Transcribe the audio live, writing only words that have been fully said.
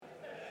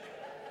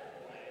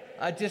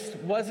I just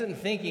wasn't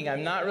thinking.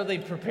 I'm not really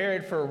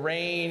prepared for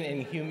rain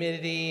and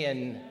humidity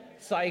and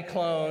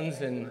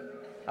cyclones. And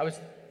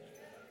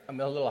I'm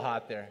a little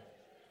hot there.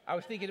 I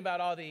was thinking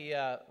about all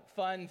the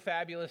fun,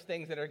 fabulous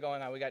things that are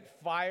going on. We got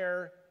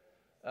fire,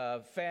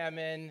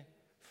 famine,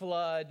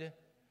 flood.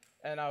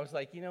 And I was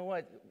like, you know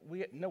what?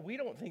 We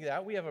don't think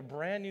that. We have a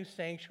brand new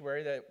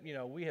sanctuary that,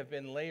 we have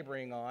been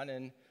laboring on.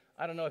 And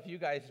I don't know if you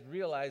guys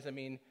realize,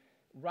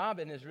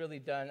 Robin has really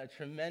done a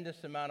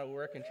tremendous amount of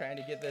work in trying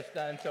to get this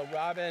done. So,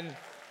 Robin,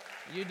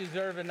 you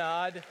deserve a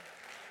nod.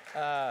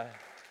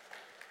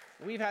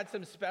 We've had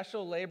some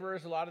special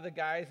laborers. A lot of the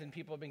guys and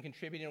people have been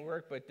contributing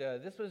work, but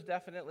this was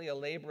definitely a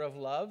labor of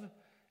love.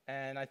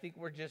 And I think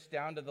we're just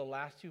down to the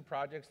last two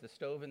projects, the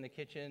stove in the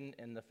kitchen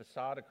and the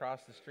facade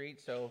across the street.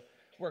 So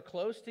we're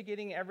close to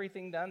getting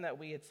everything done that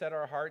we had set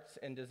our hearts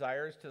and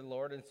desires to the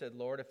Lord and said,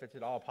 Lord, if it's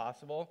at all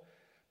possible.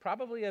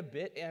 Probably a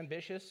bit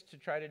ambitious to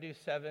try to do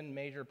 7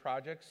 major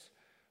projects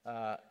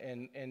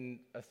in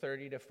a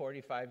 30 to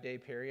 45 day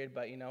period,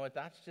 but you know what?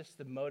 That's just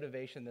the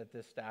motivation that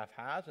this staff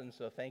has, and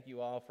so thank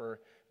you all for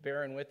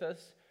bearing with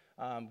us.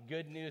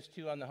 Good news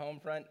too on the home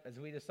front, as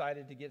we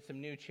decided to get some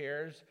new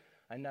chairs.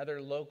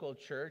 Another local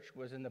church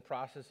was in the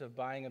process of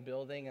buying a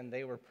building, and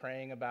they were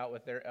praying about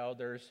with their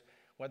elders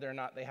whether or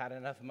not they had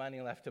enough money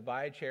left to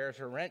buy chairs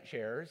or rent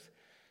chairs.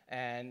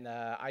 And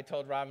I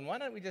told Robin, why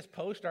don't we just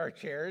post our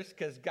chairs,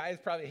 because guys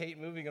probably hate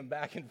moving them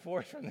back and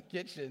forth from the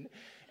kitchen,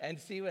 and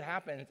see what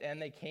happens.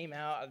 And they came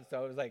out,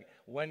 so it was like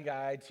 1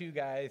 guy, 2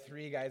 guys,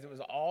 3 guys. It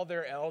was all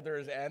their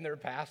elders and their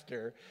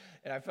pastor,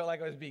 and I felt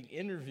like I was being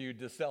interviewed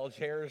to sell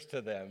chairs to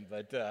them.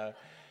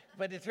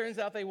 But it turns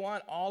out they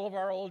want all of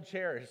our old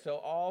chairs, so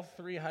all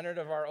 300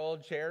 of our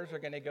old chairs are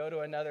going to go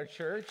to another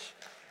church,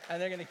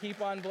 and they're going to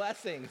keep on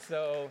blessing.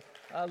 So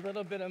a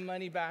little bit of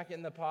money back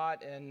in the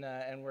pot,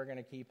 and we're going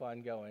to keep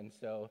on going.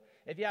 So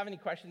if you have any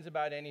questions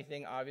about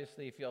anything,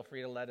 obviously feel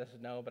free to let us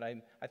know. But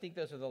I think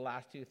those are the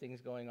last 2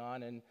 things going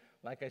on. And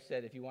like I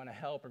said, if you want to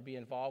help or be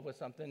involved with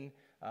something,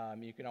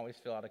 you can always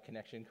fill out a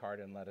connection card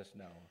and let us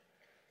know.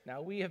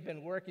 Now, we have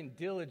been working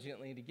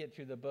diligently to get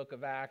through the book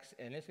of Acts,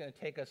 and it's going to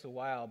take us a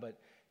while, but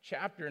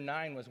chapter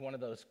 9 was one of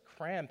those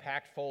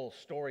cram-packed full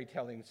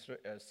storytelling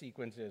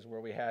sequences where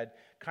we had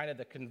kind of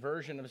the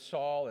conversion of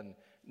Saul, and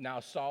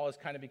now Saul has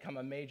kind of become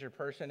a major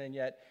person, and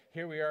yet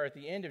here we are at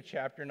the end of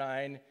chapter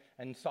 9,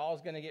 and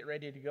Saul's going to get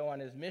ready to go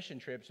on his mission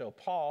trip. So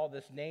Paul,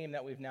 this name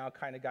that we've now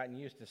kind of gotten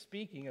used to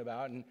speaking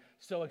about and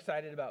so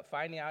excited about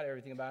finding out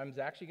everything about him, is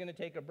actually going to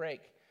take a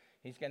break.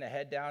 He's going to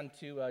head down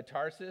to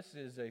Tarsus,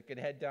 is going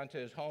to head down to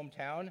his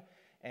hometown,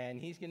 and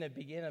he's going to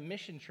begin a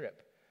mission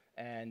trip.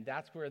 And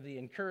that's where the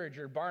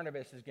encourager,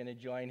 Barnabas, is going to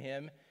join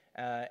him,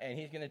 and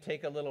he's going to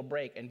take a little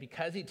break. And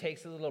because he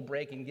takes a little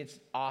break and gets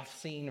off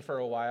scene for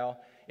a while,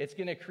 it's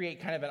going to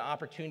create kind of an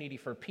opportunity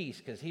for peace,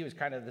 because he was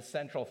kind of the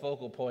central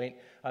focal point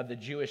of the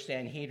Jewish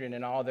Sanhedrin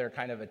and all their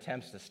kind of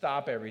attempts to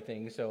stop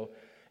everything. So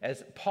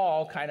as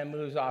Paul kind of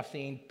moves off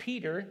scene,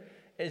 Peter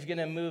is going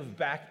to move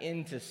back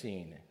into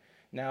scene.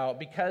 Now,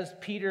 because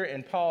Peter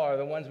and Paul are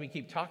the ones we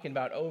keep talking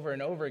about over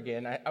and over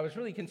again, I was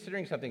really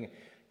considering something.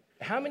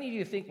 How many do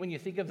you think, when you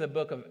think of the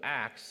book of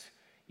Acts,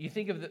 you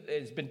think of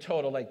it's been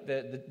total, like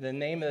the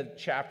name of the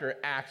chapter,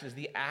 Acts, is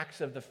the Acts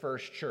of the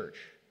first church,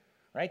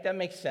 right? That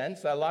makes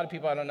sense. A lot of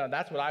people, I don't know,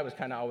 that's what I was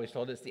kind of always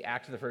told, it's the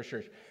Acts of the first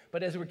church.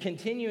 But as we're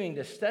continuing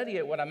to study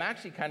it, what I'm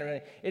actually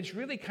it's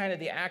really kind of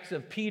the Acts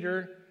of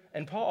Peter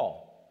and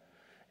Paul.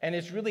 And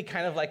it's really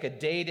kind of like a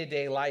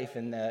day-to-day life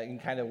and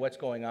kind of what's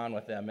going on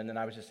with them. And then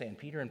I was just saying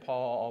Peter and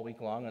Paul all week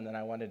long, and then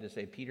I wanted to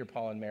say Peter,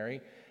 Paul, and Mary.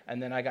 And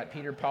then I got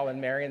Peter, Paul,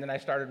 and Mary, and then I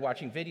started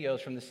watching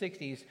videos from the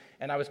 60s,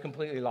 and I was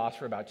completely lost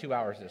for about 2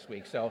 hours this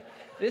week. So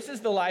this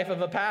is the life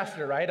of a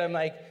pastor, right? I'm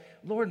like,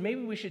 Lord,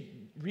 maybe we should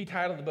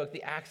retitle the book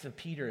The Acts of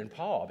Peter and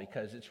Paul,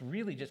 because it's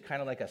really just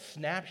kind of like a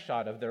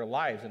snapshot of their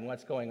lives and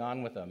what's going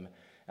on with them.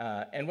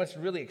 And what's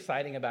really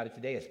exciting about it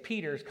today is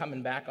Peter's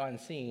coming back on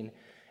scene,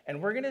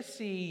 and we're going to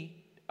see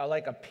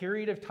like a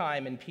period of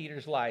time in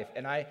Peter's life.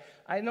 And I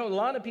know a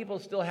lot of people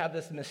still have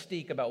this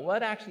mystique about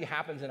what actually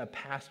happens in a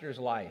pastor's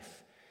life.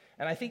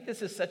 And I think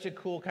this is such a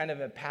cool kind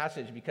of a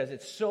passage because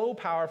it's so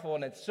powerful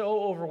and it's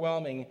so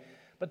overwhelming.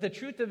 But the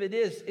truth of it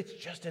is, it's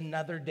just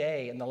another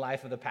day in the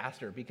life of the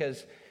pastor,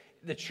 because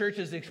the church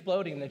is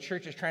exploding. The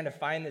church is trying to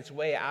find its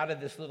way out of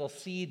this little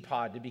seed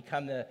pod to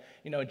become the,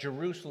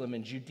 Jerusalem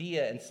and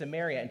Judea and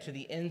Samaria and to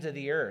the ends of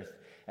the earth.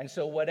 And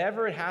so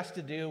whatever it has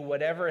to do,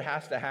 whatever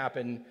has to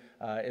happen,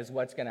 is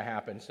what's going to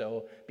happen.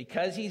 So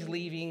because he's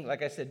leaving,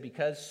 like I said,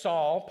 because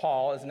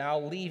Paul, is now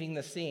leaving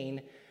the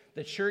scene,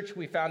 the church,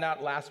 we found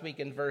out last week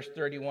in verse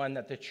 31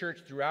 that the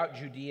church throughout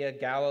Judea,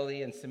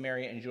 Galilee, and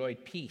Samaria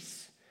enjoyed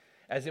peace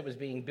as it was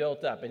being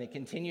built up. And it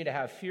continued to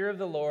have fear of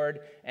the Lord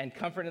and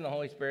comfort in the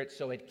Holy Spirit,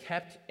 so it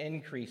kept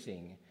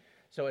increasing.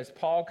 So as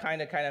Paul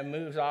kind of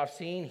moves off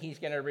scene, he's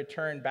going to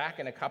return back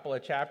in a couple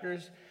of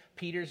chapters.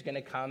 Peter's going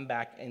to come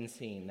back in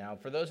scene. Now,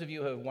 for those of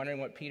you who are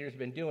wondering what Peter's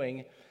been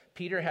doing,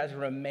 Peter has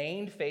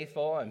remained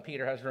faithful, and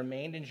Peter has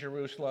remained in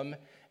Jerusalem,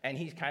 and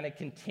he's kind of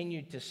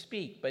continued to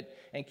speak. But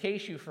in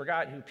case you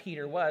forgot who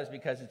Peter was,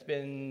 because it's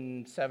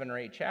been 7 or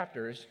 8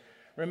 chapters,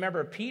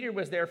 remember, Peter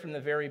was there from the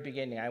very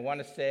beginning. I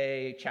want to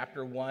say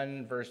chapter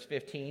 1, verse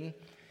 15.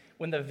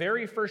 When the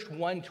very first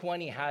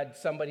 120 had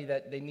somebody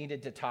that they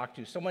needed to talk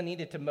to, someone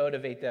needed to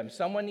motivate them,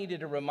 someone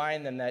needed to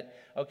remind them that,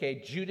 okay,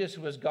 Judas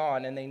was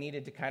gone and they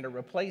needed to kind of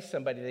replace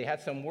somebody. They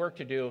had some work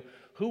to do.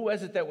 Who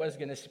was it that was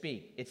going to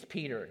speak? It's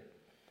Peter.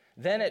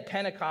 Then at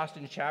Pentecost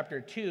in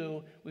chapter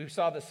 2, we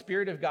saw the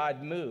Spirit of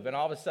God move, and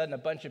all of a sudden a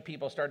bunch of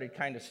people started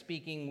kind of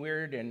speaking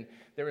weird, and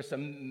there was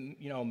some,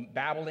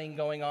 babbling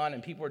going on,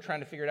 and people were trying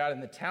to figure it out,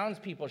 and the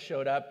townspeople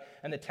showed up,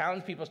 and the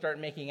townspeople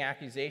started making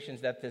accusations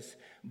that this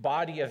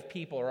body of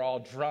people are all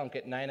drunk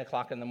at 9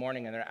 o'clock in the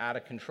morning, and they're out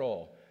of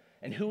control.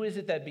 And who is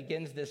it that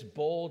begins this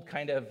bold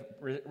kind of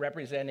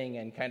representing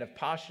and kind of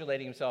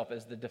postulating himself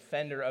as the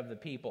defender of the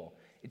people?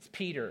 It's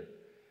Peter.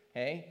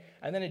 Okay?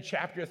 And then in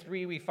chapter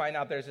 3, we find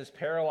out there's this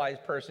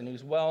paralyzed person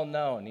who's well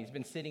known. He's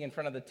been sitting in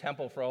front of the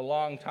temple for a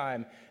long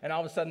time. And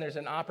all of a sudden, there's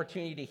an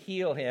opportunity to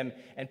heal him.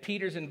 And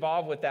Peter's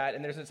involved with that.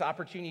 And there's this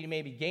opportunity to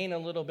maybe gain a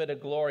little bit of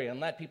glory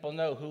and let people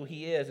know who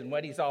he is and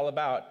what he's all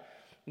about.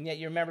 And yet,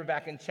 you remember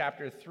back in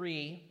chapter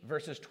 3,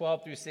 verses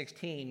 12 through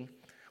 16,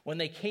 when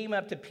they came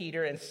up to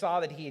Peter and saw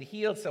that he had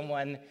healed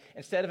someone,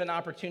 instead of an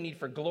opportunity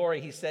for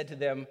glory, he said to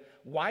them,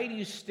 "Why do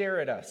you stare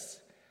at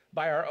us?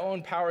 By our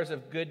own powers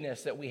of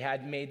goodness that we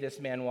had made this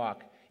man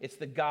walk. It's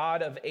the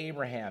God of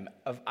Abraham,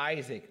 of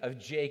Isaac, of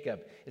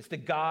Jacob. It's the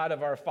God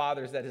of our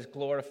fathers that has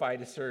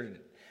glorified his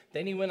servant."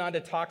 Then he went on to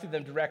talk to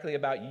them directly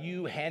about,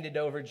 you handed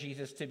over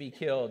Jesus to be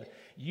killed.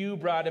 You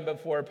brought him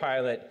before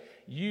Pilate.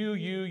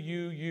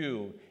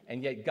 You.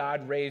 And yet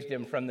God raised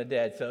him from the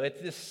dead. So it's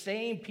this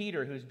same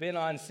Peter who's been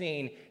on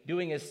scene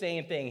doing his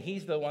same thing.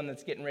 He's the one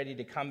that's getting ready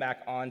to come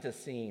back onto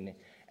scene.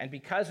 And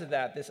because of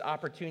that, this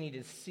opportunity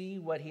to see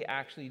what he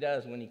actually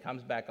does when he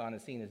comes back on the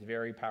scene is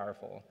very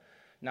powerful.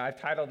 Now, I've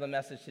titled the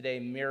message today,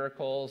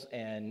 Miracles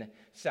and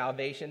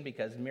Salvation,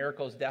 because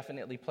miracles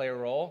definitely play a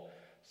role.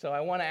 So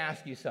I want to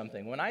ask you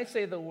something. When I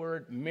say the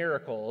word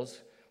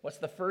miracles, what's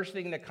the first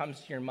thing that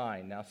comes to your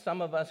mind? Now,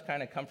 some of us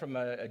kind of come from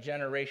a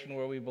generation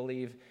where we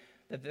believe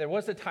that there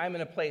was a time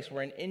and a place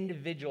where an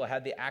individual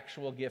had the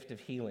actual gift of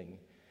healing.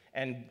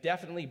 And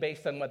definitely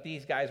based on what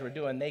these guys were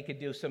doing, they could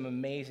do some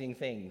amazing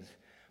things.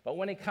 But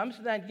when it comes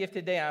to that gift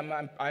today,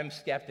 I'm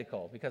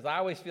skeptical, because I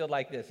always feel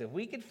like this. If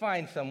we could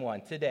find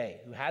someone today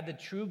who had the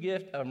true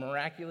gift of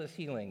miraculous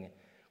healing,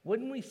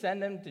 wouldn't we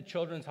send them to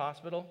Children's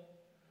Hospital?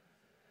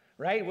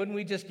 Right? Wouldn't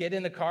we just get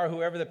in the car,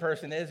 whoever the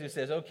person is who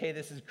says, okay,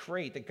 this is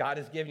great that God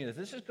has given you this.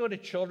 Let's just go to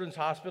Children's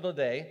Hospital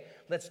today.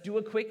 Let's do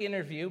a quick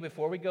interview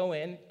before we go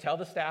in. Tell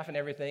the staff and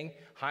everything.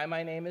 Hi,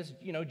 my name is,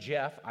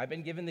 Jeff. I've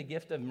been given the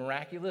gift of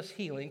miraculous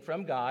healing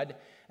from God,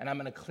 and I'm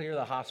going to clear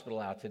the hospital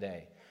out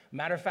today.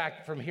 Matter of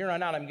fact, from here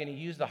on out, I'm going to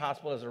use the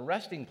hospital as a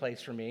resting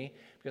place for me,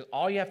 because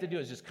all you have to do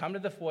is just come to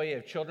the foyer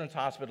of Children's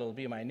Hospital. It'll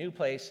be my new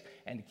place,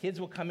 and the kids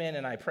will come in,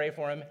 and I pray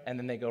for them, and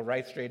then they go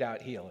right straight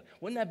out healed.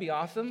 Wouldn't that be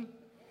awesome?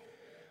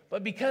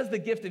 But because the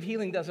gift of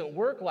healing doesn't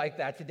work like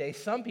that today,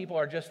 some people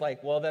are just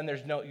like, well, then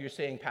you're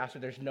saying, Pastor,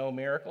 there's no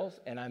miracles?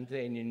 And I'm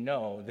saying,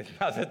 it's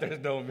not that there's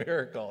no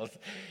miracles.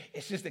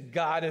 It's just that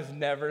God has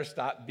never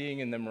stopped being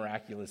in the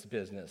miraculous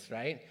business,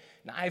 right?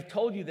 Now, I've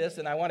told you this,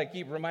 and I want to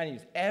keep reminding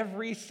you,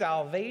 every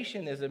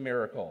salvation is a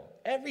miracle.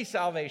 Every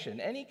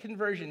salvation, any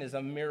conversion is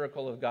a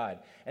miracle of God.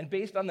 And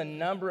based on the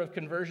number of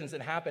conversions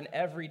that happen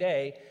every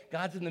day,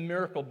 God's in the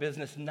miracle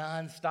business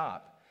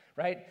nonstop.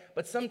 Right?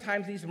 But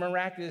sometimes these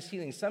miraculous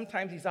healings,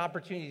 sometimes these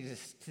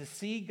opportunities to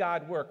see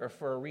God work are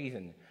for a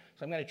reason.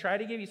 So I'm going to try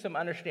to give you some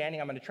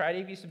understanding. I'm going to try to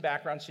give you some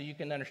background so you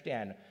can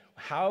understand,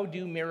 how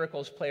do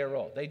miracles play a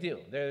role? They do.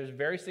 They're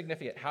very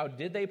significant. How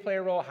did they play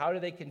a role? How do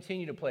they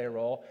continue to play a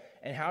role?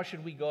 And how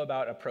should we go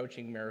about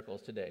approaching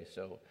miracles today?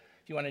 So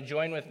if you want to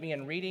join with me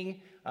in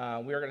reading,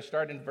 we are going to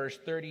start in verse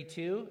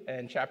 32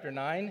 in chapter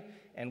 9,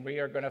 and we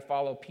are going to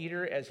follow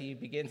Peter as he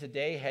begins the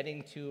day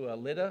heading to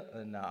Lydda,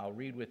 and I'll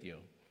read with you.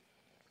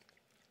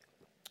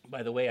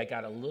 By the way, I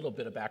got a little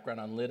bit of background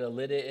on Lydda.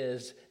 Lydda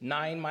is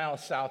 9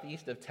 miles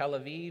southeast of Tel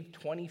Aviv,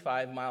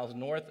 25 miles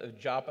north of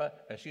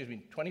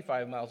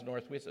 25 miles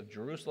northwest of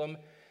Jerusalem.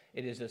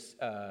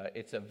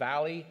 It's a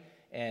valley,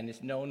 and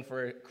it's known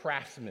for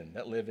craftsmen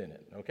that live in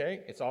it,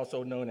 okay? It's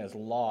also known as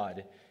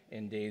Lod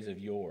in days of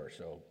yore.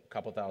 So a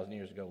couple thousand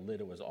years ago,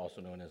 Lydda was also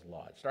known as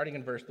Lod. Starting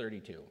in verse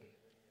 32.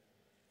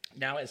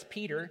 Now, as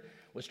Peter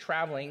was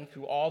traveling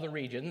through all the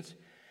regions,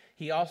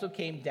 he also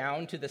came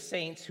down to the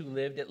saints who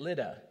lived at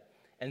Lydda.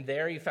 And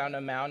there he found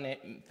a man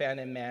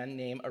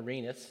named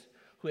Arenas,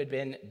 who had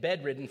been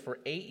bedridden for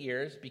 8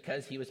 years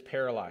because he was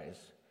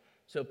paralyzed.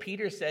 So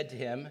Peter said to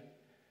him,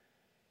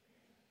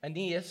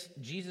 Aeneas,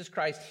 Jesus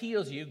Christ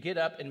heals you. Get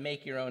up and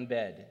make your own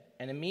bed.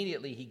 And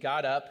immediately he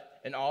got up,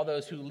 and all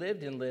those who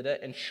lived in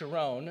Lydda and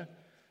Sharon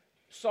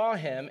saw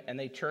him, and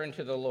they turned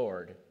to the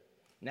Lord.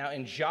 Now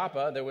in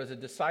Joppa there was a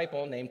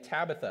disciple named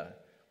Tabitha.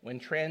 When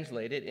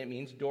translated, it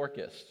means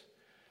Dorcas.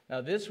 Now,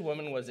 this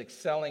woman was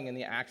excelling in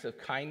the acts of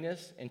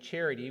kindness and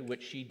charity,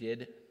 which she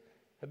did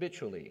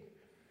habitually.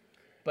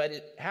 But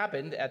it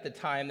happened at the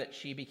time that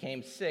she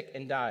became sick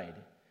and died.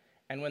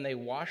 And when they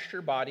washed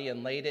her body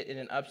and laid it in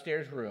an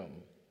upstairs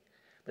room.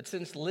 But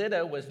since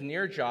Lydda was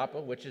near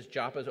Joppa, which is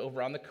Joppa's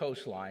over on the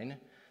coastline,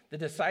 the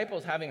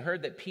disciples, having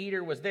heard that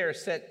Peter was there,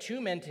 sent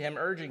 2 men to him,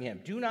 urging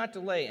him, "Do not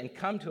delay and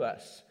come to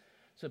us."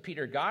 So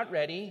Peter got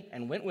ready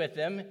and went with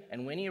them,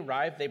 and when he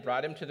arrived, they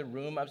brought him to the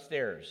room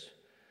upstairs.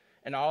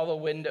 And all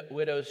the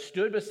widows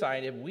stood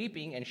beside him,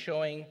 weeping and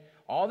showing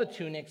all the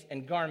tunics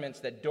and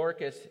garments that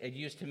Dorcas had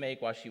used to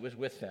make while she was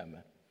with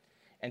them.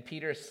 And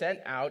Peter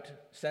sent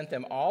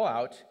them all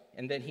out,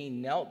 and then he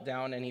knelt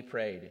down and he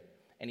prayed.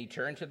 And he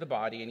turned to the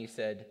body and he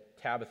said,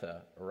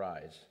 "Tabitha,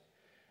 arise."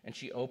 And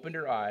she opened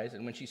her eyes,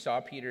 and when she saw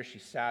Peter, she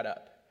sat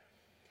up.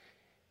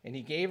 And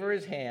he gave her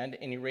his hand,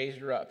 and he raised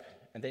her up.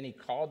 And then he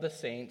called the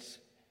saints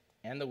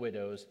and the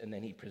widows, and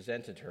then he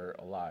presented her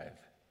alive.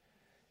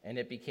 And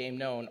it became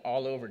known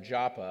all over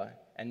Joppa,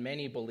 and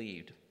many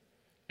believed.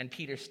 And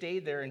Peter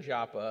stayed there in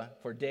Joppa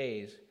for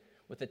days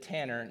with a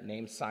tanner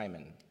named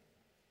Simon.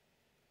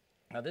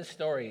 Now, this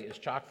story is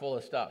chock full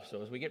of stuff,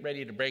 so as we get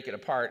ready to break it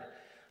apart,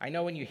 I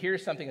know when you hear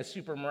something as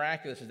super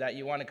miraculous as that,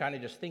 you want to kind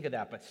of just think of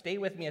that, but stay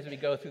with me as we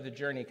go through the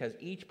journey, because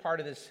each part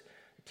of this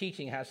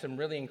teaching has some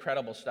really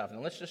incredible stuff.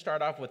 And let's just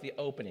start off with the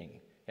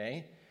opening,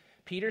 okay?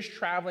 Peter's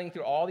traveling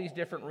through all these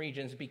different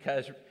regions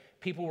because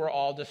people were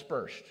all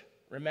dispersed.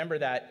 Remember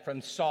that from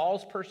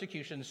Saul's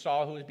persecution,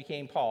 Saul who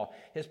became Paul,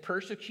 his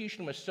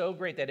persecution was so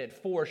great that it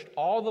forced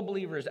all the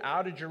believers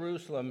out of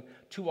Jerusalem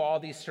to all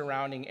these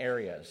surrounding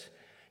areas.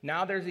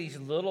 Now there's these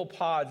little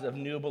pods of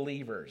new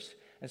believers.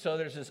 And so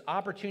there's this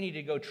opportunity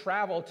to go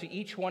travel to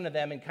each one of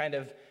them and kind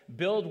of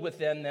build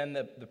within them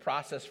the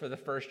process for the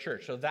first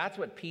church. So that's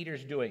what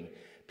Peter's doing.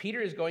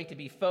 Peter is going to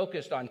be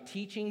focused on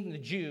teaching the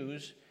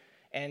Jews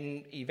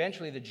and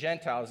eventually the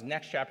Gentiles.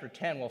 Next chapter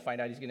 10, we'll find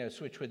out he's going to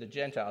switch with the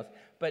Gentiles.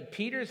 But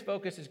Peter's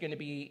focus is going to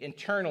be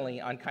internally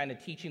on kind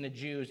of teaching the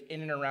Jews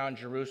in and around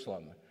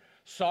Jerusalem.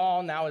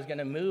 Saul now is going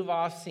to move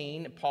off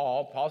scene.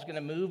 Paul's going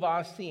to move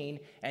off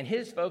scene, and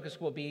his focus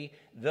will be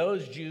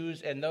those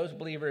Jews and those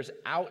believers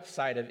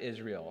outside of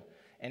Israel.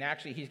 And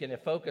actually, he's going to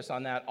focus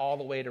on that all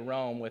the way to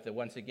Rome, with it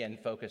once again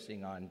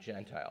focusing on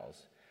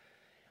Gentiles.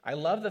 I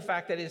love the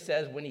fact that it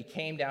says when he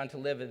came down to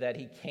live, that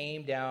he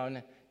came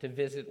down to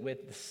visit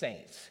with the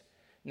saints.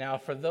 Now,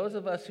 for those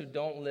of us who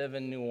don't live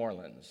in New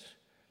Orleans,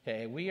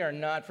 okay, we are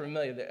not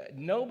familiar.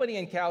 Nobody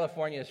in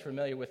California is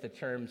familiar with the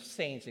term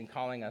saints and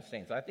calling us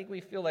saints. I think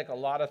we feel like a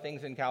lot of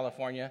things in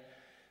California,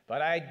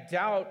 but I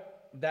doubt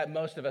that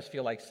most of us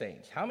feel like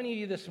saints. How many of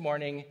you this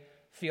morning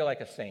feel like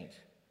a saint?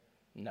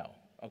 No.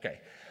 Okay.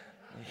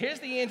 Here's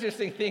the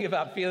interesting thing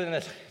about feeling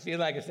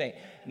like a saint.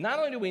 Not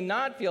only do we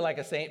not feel like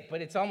a saint,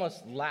 but it's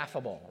almost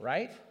laughable,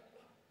 right?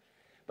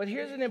 But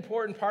here's an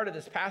important part of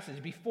this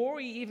passage. Before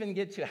we even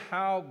get to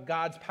how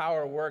God's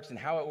power works and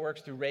how it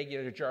works through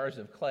regular jars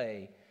of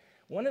clay,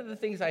 one of the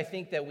things I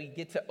think that we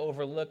get to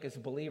overlook as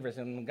believers,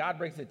 and when God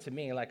brings it to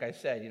me, like I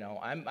said,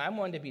 I'm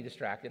one to be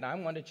distracted.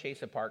 I'm one to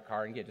chase a parked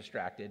car and get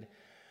distracted.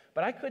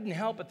 But I couldn't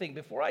help but think,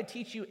 before I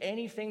teach you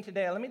anything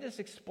today, let me just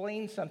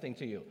explain something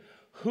to you.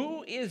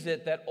 Who is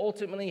it that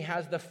ultimately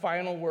has the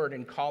final word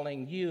in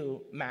calling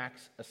you,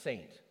 Max, a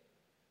saint?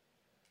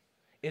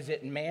 Is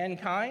it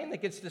mankind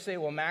that gets to say,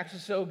 well, Max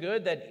is so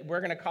good that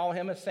we're going to call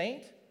him a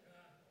saint?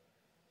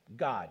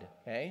 God,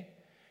 okay?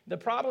 The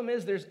problem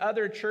is there's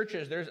other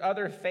churches, there's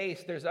other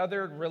faiths, there's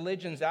other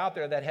religions out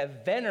there that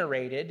have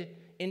venerated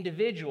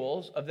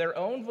individuals of their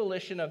own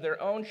volition, of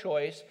their own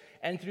choice,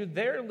 and through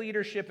their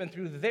leadership and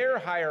through their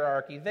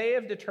hierarchy, they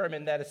have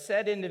determined that a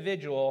said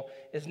individual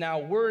is now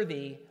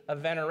worthy of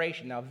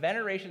veneration. Now,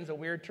 veneration is a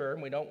weird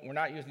term. We're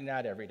not using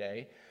that every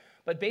day.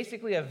 But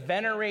basically, a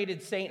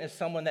venerated saint is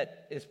someone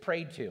that is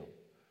prayed to.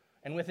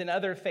 And within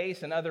other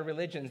faiths and other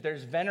religions,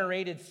 there's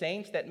venerated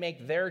saints that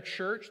make their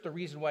church the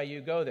reason why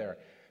you go there.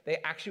 They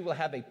actually will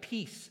have a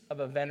piece of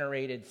a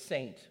venerated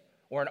saint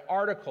or an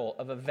article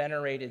of a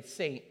venerated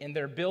saint in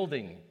their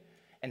building.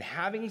 And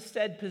having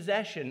said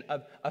possession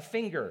of a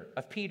finger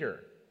of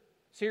Peter,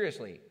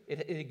 seriously,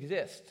 it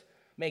exists,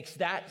 makes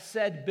that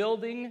said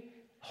building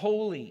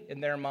holy in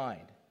their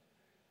mind.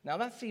 Now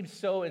that seems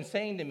so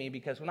insane to me,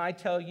 because when I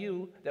tell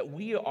you that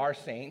we are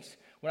saints,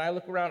 when I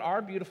look around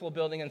our beautiful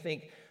building and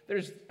think,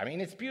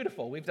 it's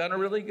beautiful, we've done a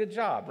really good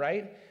job,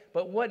 right?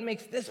 But what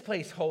makes this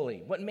place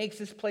holy? What makes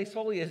this place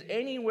holy is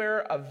anywhere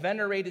a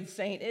venerated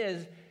saint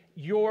is,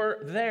 you're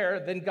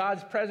there, then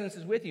God's presence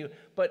is with you.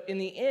 But in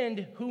the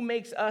end, who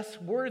makes us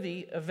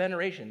worthy of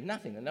veneration?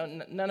 Nothing.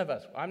 None of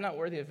us. I'm not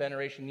worthy of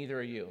veneration, neither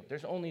are you.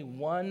 There's only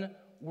one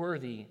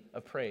worthy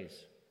of praise.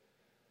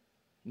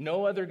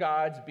 No other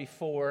gods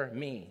before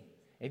me.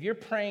 If you're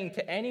praying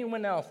to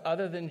anyone else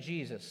other than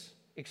Jesus,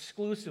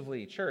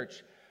 exclusively,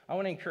 church, I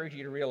want to encourage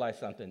you to realize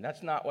something.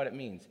 That's not what it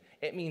means.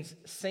 It means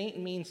saint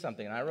means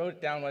something. And I wrote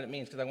down what it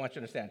means because I want you to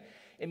understand.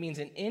 It means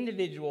an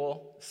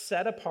individual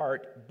set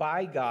apart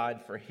by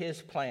God for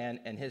his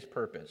plan and his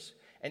purpose.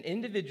 an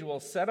individual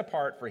set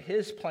apart for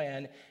his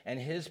plan and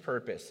his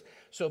purpose.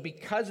 So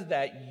because of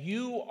that,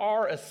 you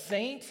are a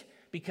saint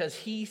because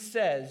he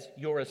says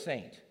you're a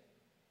saint.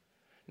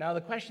 Now,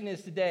 the question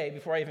is today,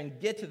 before I even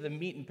get to the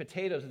meat and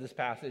potatoes of this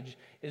passage,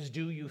 is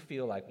do you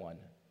feel like one?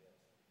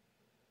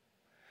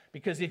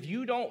 Because if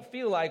you don't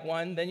feel like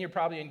one, then you're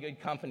probably in good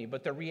company.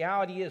 But the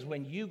reality is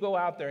when you go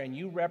out there and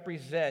you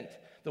represent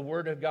the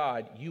Word of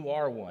God, you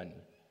are one.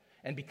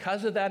 And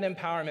because of that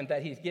empowerment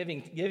that he's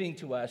giving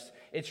to us,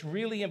 it's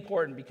really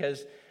important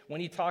because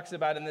when he talks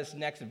about in this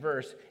next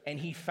verse, and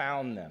he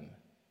found them.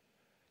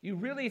 You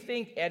really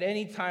think at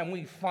any time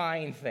we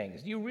find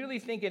things? Do you really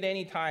think at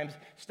any time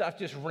stuff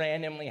just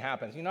randomly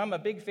happens? You know, I'm a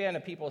big fan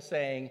of people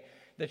saying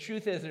the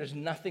truth is there's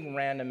nothing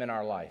random in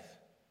our life.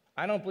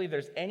 I don't believe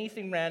there's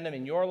anything random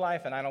in your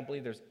life, and I don't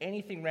believe there's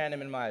anything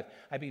random in my life.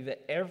 I believe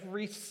that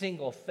every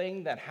single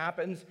thing that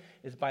happens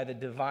is by the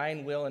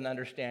divine will and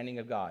understanding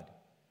of God.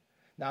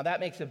 Now, that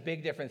makes a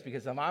big difference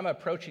because if I'm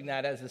approaching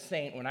that as a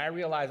saint, when I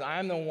realize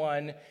I'm the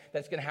one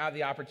that's going to have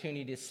the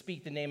opportunity to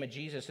speak the name of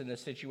Jesus in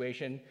this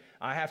situation,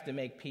 I have to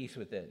make peace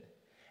with it.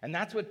 And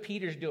that's what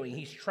Peter's doing.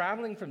 He's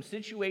traveling from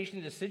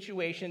situation to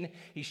situation.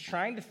 He's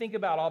trying to think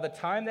about all the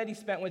time that he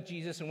spent with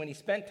Jesus. And when he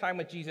spent time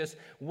with Jesus,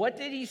 what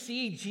did he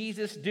see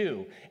Jesus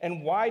do?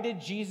 And why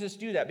did Jesus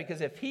do that? Because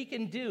if he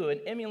can do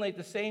and emulate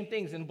the same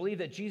things and believe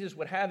that Jesus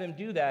would have him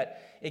do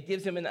that, it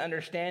gives him an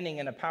understanding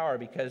and a power.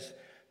 Because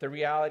the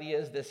reality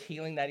is this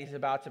healing that he's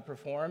about to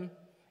perform,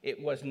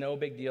 it was no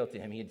big deal to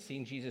him. He had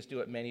seen Jesus do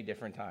it many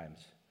different times.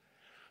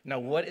 Now,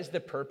 what is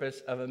the purpose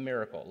of a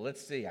miracle?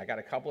 Let's see. I got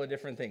a couple of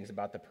different things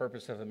about the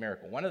purpose of a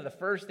miracle. One of the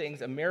first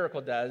things a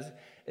miracle does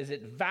is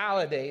it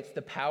validates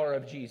the power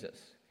of Jesus,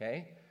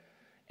 okay?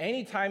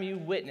 Anytime you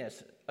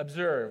witness,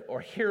 observe,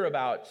 or hear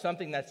about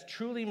something that's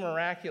truly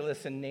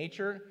miraculous in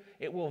nature,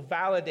 it will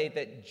validate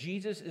that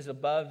Jesus is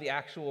above the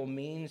actual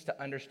means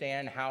to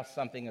understand how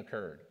something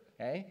occurred,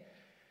 okay?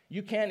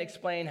 You can't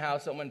explain how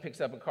someone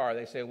picks up a car.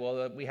 They say,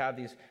 well, we have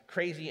these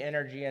crazy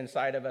energy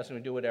inside of us and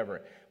we do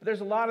whatever. But there's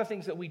a lot of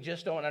things that we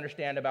just don't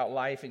understand about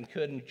life and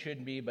could and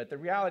shouldn't be. But the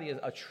reality is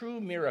a true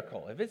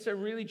miracle. If it's a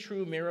really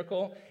true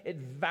miracle,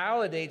 it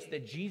validates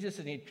that Jesus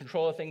is in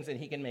control of things and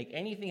he can make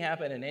anything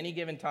happen at any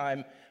given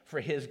time for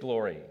his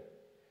glory.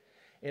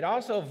 It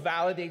also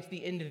validates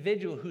the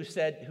individual who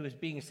is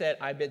being said,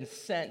 I've been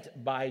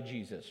sent by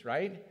Jesus,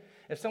 right?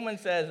 If someone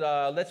says,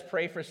 let's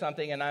pray for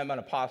something and I'm an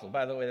apostle.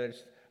 By the way,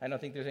 I don't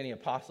think there's any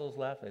apostles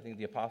left. I think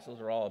the apostles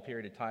are all a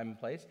period of time and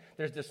place.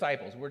 There's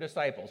disciples. We're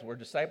disciples. We're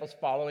disciples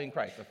following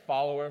Christ, a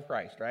follower of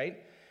Christ, right?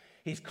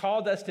 He's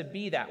called us to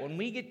be that. When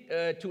we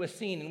get to a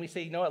scene and we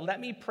say, you know what, let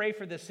me pray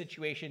for this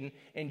situation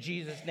in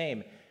Jesus'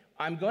 name.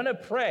 I'm going to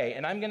pray,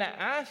 and I'm going to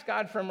ask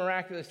God for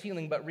miraculous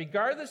healing, but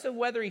regardless of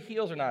whether he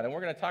heals or not, and we're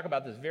going to talk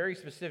about this very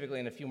specifically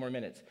in a few more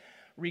minutes,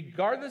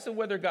 regardless of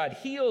whether God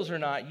heals or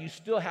not, you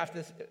still have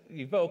to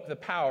evoke the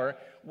power.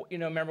 You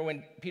know, remember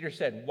when Peter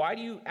said, why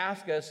do you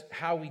ask us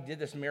how we did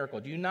this miracle?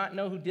 Do you not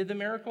know who did the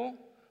miracle?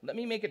 Let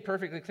me make it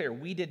perfectly clear.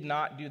 We did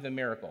not do the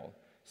miracle.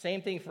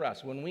 Same thing for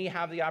us. When we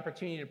have the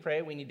opportunity to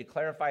pray, we need to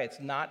clarify it's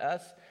not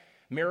us.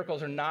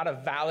 Miracles are not a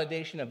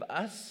validation of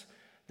us.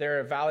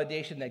 They're a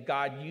validation that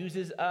God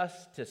uses us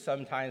to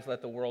sometimes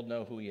let the world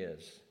know who he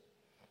is.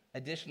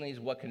 Additionally,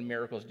 what can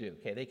miracles do?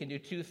 Okay, they can do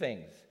two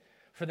things.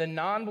 For the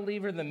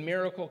non-believer, the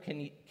miracle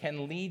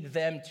can lead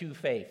them to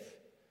faith.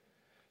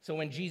 So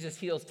when Jesus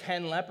heals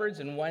 10 leopards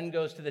and one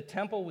goes to the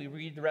temple, we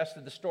read the rest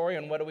of the story,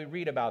 and what do we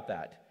read about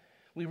that?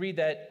 We read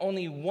that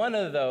only one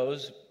of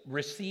those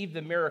received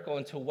the miracle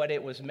into what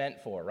it was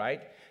meant for,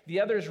 right?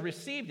 The others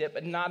received it,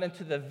 but not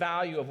into the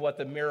value of what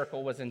the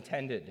miracle was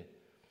intended.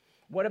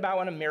 What about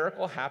when a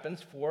miracle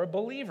happens for a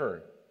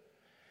believer?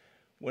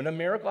 When a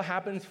miracle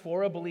happens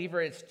for a believer,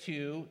 it's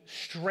to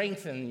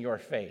strengthen your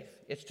faith.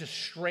 It's to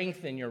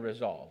strengthen your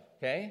resolve,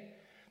 okay?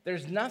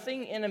 There's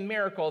nothing in a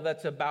miracle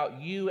that's about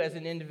you as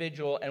an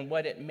individual and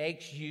what it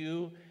makes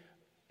you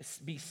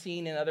be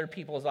seen in other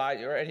people's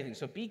eyes or anything.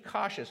 So be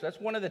cautious. That's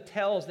one of the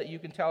tells that you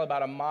can tell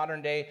about a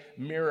modern-day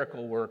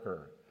miracle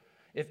worker.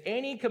 If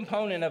any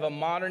component of a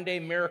modern-day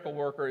miracle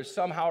worker is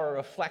somehow a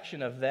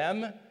reflection of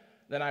them,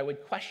 then I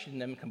would question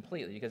them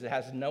completely because it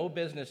has no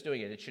business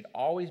doing it. It should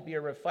always be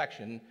a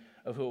reflection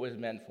of who it was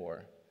meant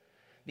for.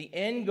 The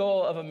end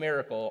goal of a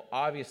miracle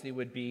obviously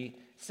would be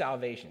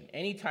salvation.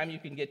 Anytime you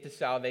can get to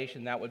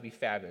salvation, that would be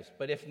fabulous.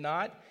 But if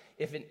not,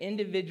 if an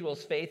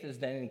individual's faith is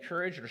then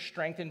encouraged or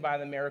strengthened by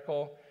the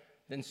miracle,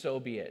 then so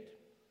be it.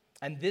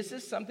 And this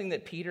is something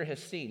that Peter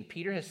has seen.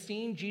 Peter has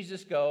seen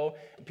Jesus go.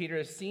 Peter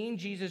has seen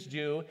Jesus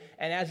do.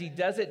 And as he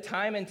does it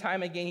time and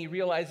time again, he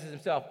realizes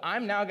himself,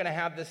 I'm now going to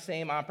have the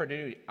same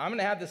opportunity. I'm going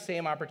to have the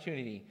same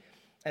opportunity.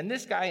 And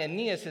this guy,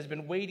 Aeneas, has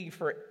been waiting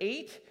for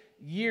 8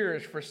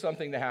 years for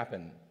something to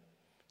happen.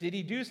 Did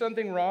he do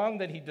something wrong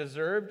that he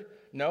deserved?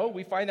 No,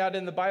 we find out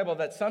in the Bible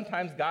that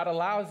sometimes God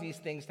allows these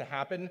things to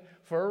happen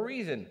for a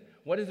reason.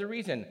 What is the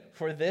reason?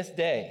 For this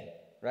day,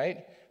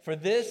 right? For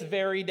this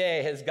very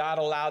day has God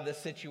allowed this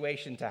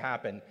situation to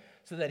happen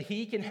so that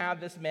he can have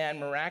this man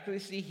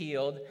miraculously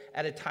healed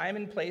at a time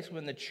and place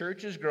when the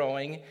church is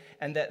growing,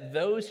 and that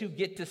those who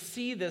get to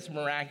see this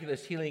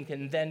miraculous healing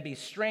can then be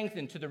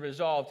strengthened to the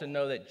resolve to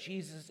know that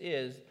Jesus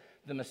is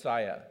the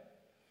Messiah.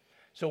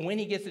 So when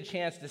he gets a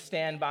chance to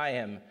stand by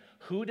him,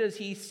 who does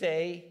he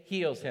say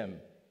heals him?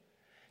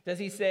 Does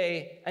he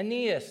say,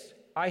 Aeneas,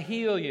 I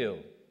heal you?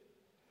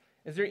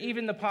 Is there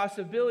even the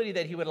possibility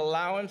that he would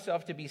allow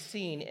himself to be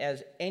seen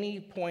as any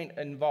point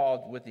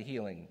involved with the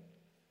healing?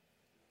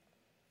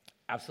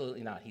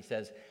 Absolutely not. He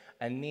says,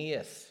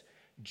 Aeneas,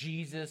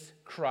 Jesus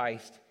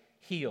Christ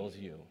heals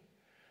you.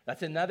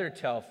 That's another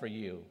tell for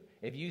you.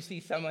 If you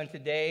see someone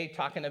today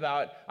talking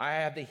about, I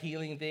have the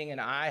healing thing and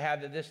I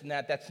have the this and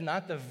that, that's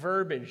not the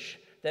verbiage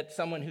that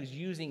someone who's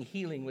using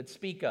healing would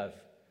speak of.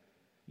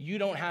 You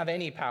don't have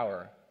any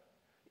power.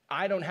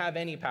 I don't have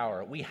any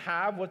power. We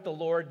have what the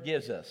Lord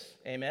gives us.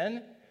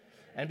 Amen?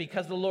 And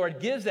because the Lord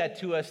gives that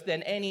to us,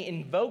 then any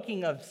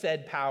invoking of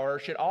said power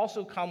should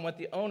also come with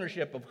the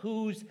ownership of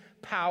whose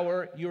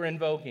power you're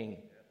invoking.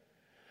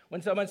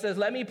 When someone says,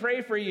 let me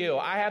pray for you,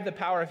 I have the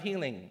power of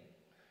healing.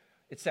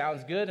 It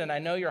sounds good, and I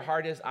know your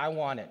heart is, I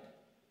want it.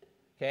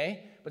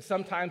 Okay? But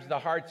sometimes the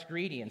heart's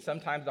greedy, and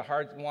sometimes the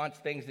heart wants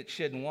things it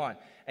shouldn't want.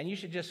 And you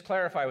should just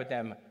clarify with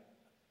them,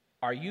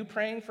 are you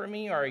praying for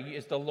me, or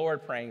is the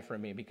Lord praying for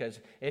me? Because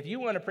if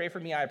you want to pray for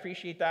me, I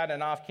appreciate that,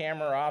 and off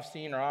camera or off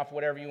scene or off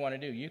whatever you want to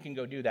do, you can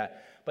go do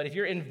that. But if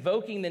you're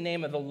invoking the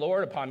name of the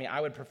Lord upon me, I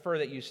would prefer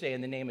that you say,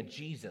 in the name of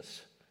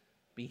Jesus,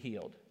 be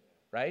healed,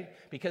 right?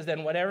 Because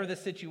then whatever the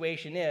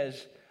situation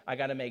is, I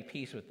got to make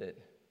peace with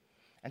it.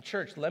 And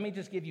church, let me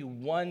just give you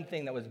one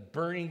thing that was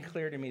burning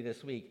clear to me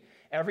this week.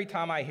 Every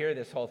time I hear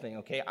this whole thing,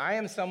 okay, I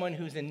am someone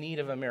who's in need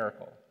of a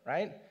miracle,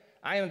 right?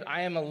 I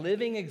am a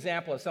living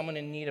example of someone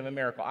in need of a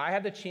miracle. I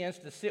had the chance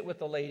to sit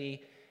with a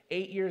lady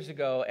 8 years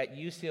ago at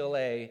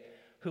UCLA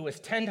who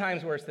was 10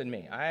 times worse than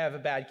me. I have a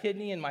bad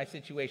kidney, and my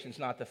situation's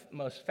not the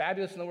most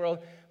fabulous in the world,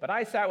 but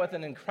I sat with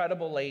an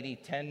incredible lady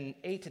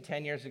 8 to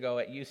 10 years ago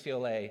at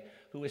UCLA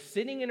who was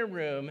sitting in a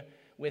room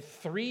with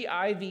 3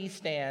 IV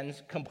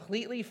stands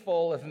completely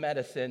full of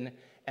medicine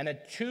and a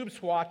tube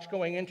swatch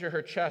going into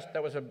her chest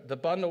the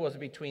bundle was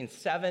between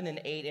 7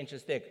 and 8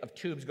 inches thick of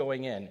tubes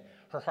going in.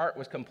 Her heart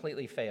was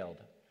completely failed.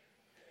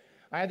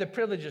 I had the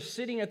privilege of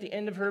sitting at the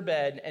end of her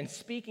bed and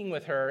speaking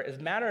with her, as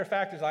a matter of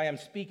fact, as I am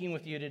speaking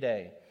with you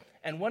today.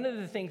 And one of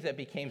the things that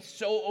became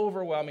so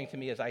overwhelming to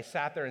me as I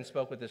sat there and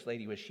spoke with this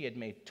lady was she had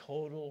made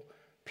total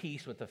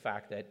peace with the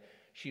fact that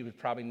she was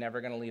probably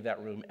never going to leave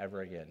that room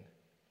ever again.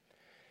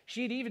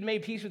 She had even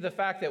made peace with the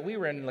fact that we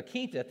were in La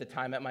Quinta at the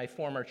time at my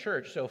former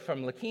church. So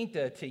from La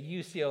Quinta to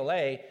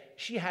UCLA,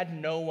 she had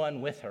no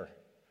one with her.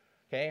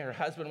 Okay, her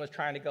husband was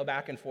trying to go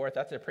back and forth.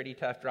 That's a pretty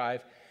tough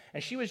drive.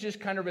 And she was just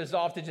kind of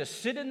resolved to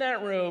just sit in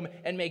that room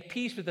and make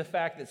peace with the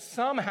fact that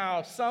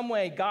somehow, some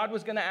way, God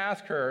was going to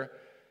ask her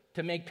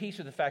to make peace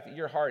with the fact that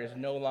your heart is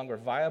no longer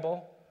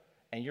viable,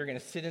 and you're going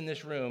to sit in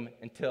this room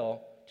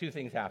until 2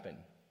 things happen.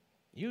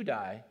 You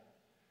die,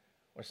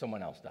 or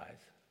someone else dies.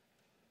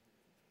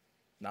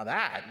 Now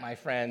that, my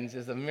friends,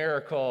 is a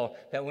miracle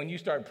that when you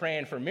start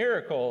praying for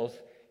miracles,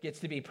 gets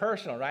to be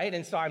personal, right?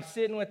 And so I'm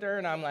sitting with her,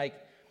 and I'm like,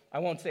 I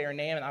won't say her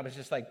name, and I was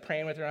just like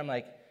praying with her. I'm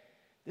like,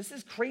 this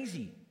is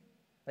crazy.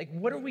 Like,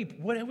 what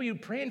are you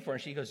praying for?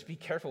 And she goes, be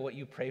careful what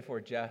you pray for,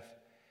 Jeff.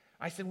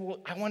 I said, well,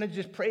 I want to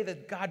just pray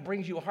that God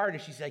brings you a heart.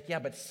 And she's like, yeah,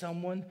 but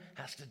someone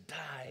has to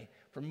die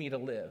for me to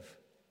live.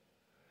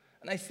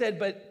 And I said,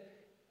 but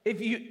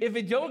if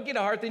you don't get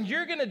a heart, then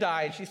you're going to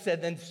die. And she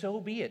said, then so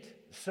be it.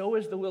 So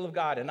is the will of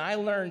God. And I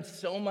learned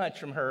so much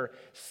from her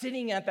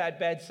sitting at that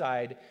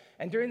bedside.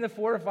 And during the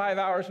 4 or 5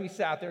 hours we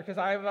sat there, because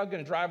I was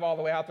going to drive all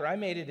the way out there, I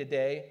made it a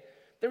day.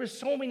 There were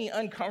so many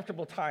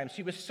uncomfortable times.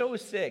 She was so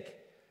sick.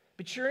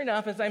 But sure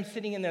enough, as I'm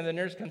sitting in there, the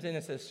nurse comes in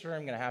and says, sir,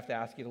 I'm going to have to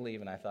ask you to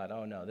leave. And I thought,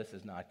 oh no, this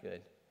is not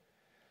good.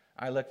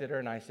 I looked at her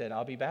and I said,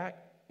 I'll be back.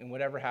 And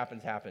whatever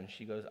happens, happens.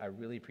 She goes, I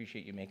really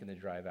appreciate you making the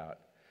drive out.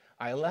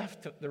 I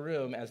left the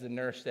room as the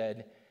nurse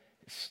said,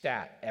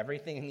 stat.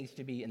 Everything needs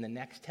to be in the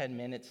next 10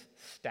 minutes,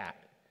 stat.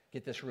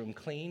 Get this room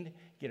cleaned,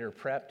 get her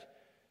prepped.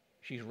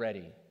 She's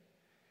ready.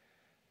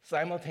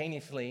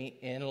 Simultaneously,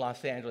 in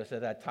Los Angeles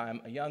at that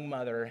time, a young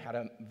mother had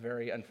a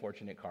very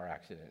unfortunate car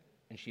accident,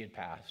 and she had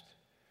passed.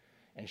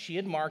 And she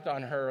had marked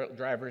on her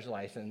driver's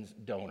license,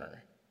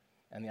 donor.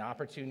 And the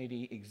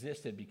opportunity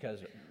existed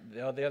because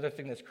the other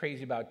thing that's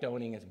crazy about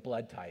donating is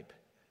blood type,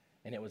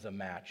 and it was a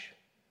match.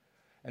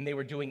 And they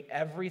were doing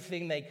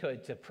everything they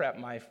could to prep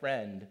my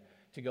friend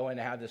to go in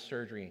to have this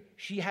surgery.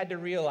 She had to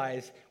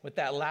realize with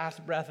that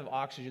last breath of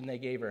oxygen they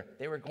gave her,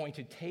 they were going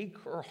to take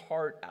her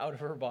heart out of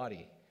her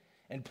body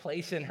and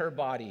place in her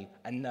body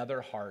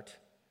another heart.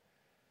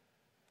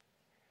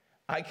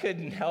 I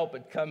couldn't help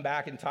but come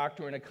back and talk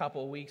to her in a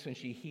couple of weeks when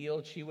she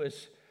healed. She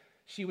was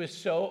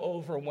so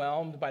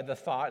overwhelmed by the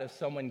thought of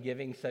someone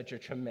giving such a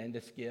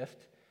tremendous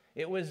gift.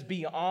 It was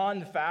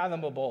beyond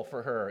fathomable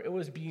for her. It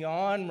was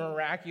beyond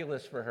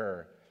miraculous for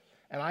her.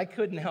 And I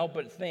couldn't help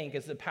but think,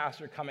 as the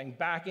pastor coming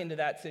back into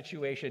that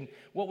situation,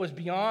 what was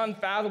beyond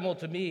fathomable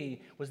to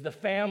me was the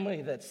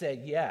family that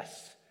said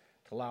yes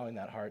allowing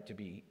that heart to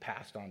be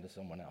passed on to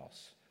someone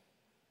else.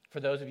 For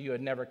those of you who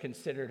had never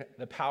considered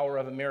the power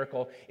of a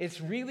miracle,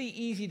 it's really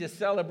easy to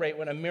celebrate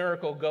when a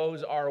miracle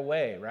goes our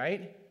way,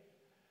 right?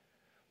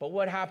 But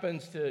what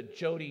happens to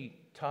Jody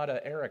Tada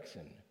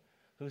Erickson,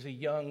 who's a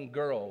young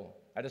girl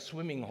at a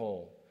swimming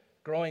hole,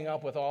 growing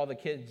up with all the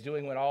kids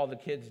doing what all the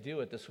kids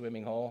do at the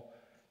swimming hole,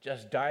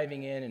 just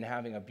diving in and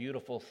having a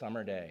beautiful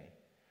summer day?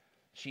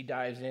 She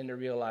dives in to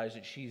realize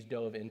that she's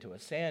dove into a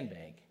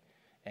sandbank.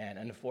 And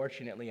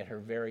unfortunately, at her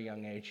very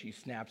young age, she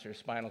snaps her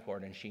spinal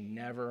cord and she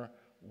never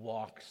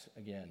walks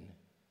again.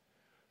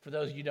 For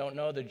those of you who don't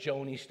know the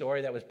Joni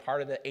story that was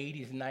part of the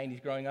 80s and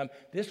 90s growing up,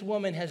 this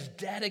woman has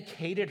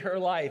dedicated her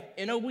life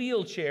in a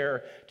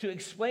wheelchair to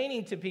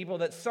explaining to people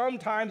that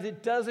sometimes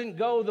it doesn't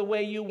go the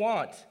way you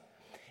want.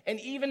 And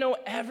even though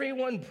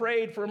everyone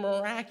prayed for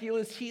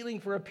miraculous healing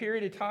for a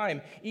period of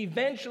time,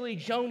 eventually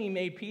Joni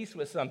made peace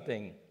with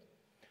something.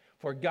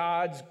 For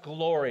God's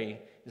glory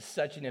is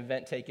such an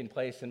event taking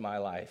place in my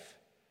life.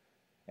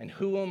 And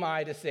who am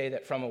I to say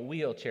that from a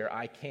wheelchair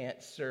I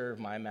can't serve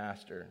my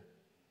master?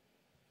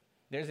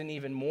 There's an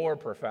even more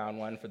profound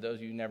one for those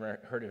of you who never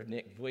heard of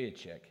Nick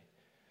Vujicic.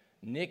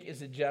 Nick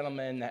is a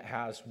gentleman that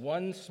has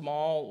one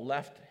small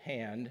left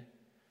hand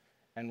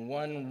and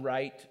one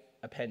right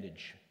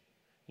appendage.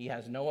 He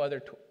has no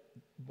other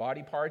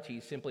body parts.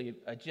 He's simply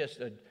just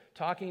a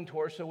talking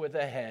torso with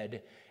a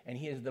head, and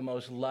he is the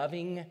most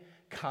loving,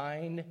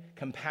 kind,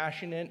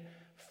 compassionate,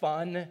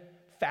 fun,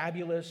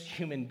 fabulous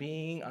human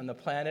being on the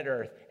planet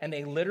Earth. And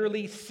they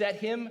literally set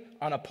him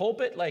on a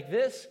pulpit like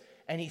this,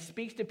 and he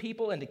speaks to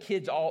people and to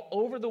kids all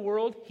over the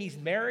world. He's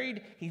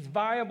married, he's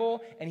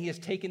viable, and he has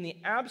taken the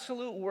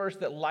absolute worst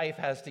that life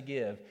has to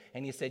give.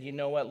 And he said, you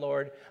know what,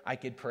 Lord, I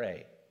could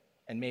pray.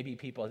 And maybe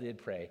people did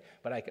pray,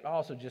 but I could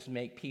also just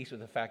make peace with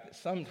the fact that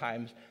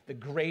sometimes the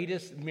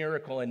greatest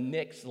miracle in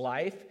Nick's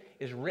life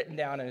is written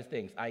down in his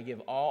things. I give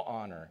all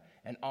honor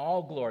and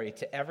all glory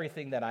to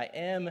everything that I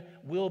am,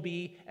 will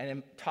be, and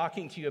am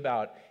talking to you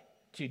about,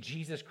 to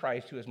Jesus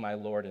Christ, who is my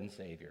Lord and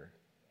Savior.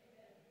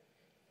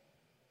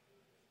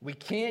 We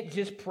can't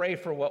just pray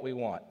for what we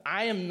want.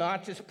 I am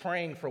not just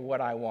praying for what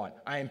I want.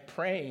 I am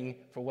praying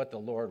for what the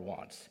Lord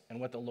wants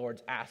and what the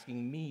Lord's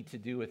asking me to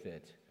do with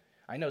it.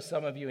 I know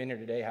some of you in here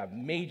today have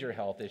major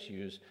health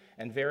issues,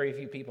 and very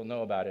few people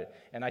know about it.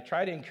 And I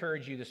try to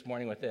encourage you this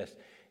morning with this.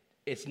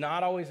 It's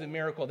not always a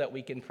miracle that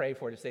we can pray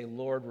for to say,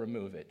 Lord,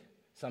 remove it.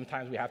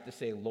 Sometimes we have to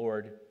say,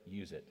 Lord,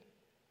 use it.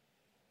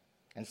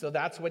 And so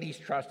that's what he's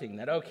trusting,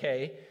 that,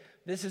 okay,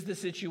 this is the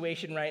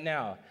situation right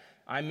now.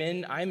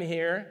 I'm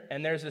here,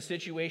 and there's a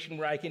situation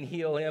where I can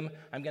heal him.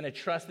 I'm going to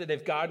trust that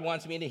if God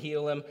wants me to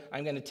heal him,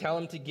 I'm going to tell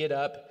him to get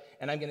up,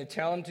 and I'm going to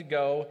tell him to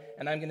go,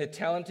 and I'm going to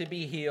tell him to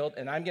be healed,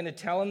 and I'm going to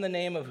tell him the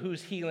name of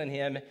who's healing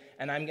him,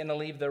 and I'm going to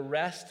leave the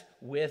rest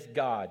with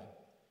God.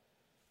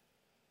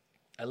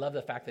 I love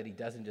the fact that he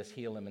doesn't just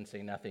heal him and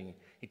say nothing.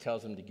 He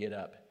tells him to get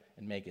up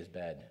and make his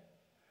bed.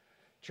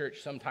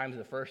 Church, sometimes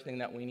the first thing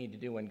that we need to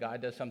do when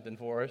God does something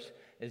for us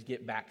is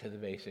get back to the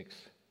basics.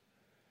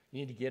 You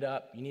need to get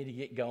up, you need to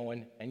get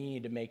going, and you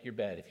need to make your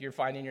bed. If you're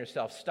finding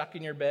yourself stuck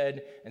in your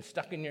bed and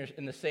stuck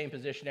in the same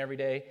position every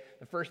day,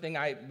 the first thing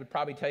I would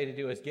probably tell you to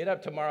do is get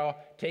up tomorrow,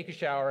 take a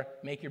shower,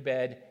 make your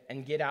bed,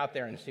 and get out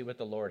there and see what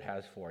the Lord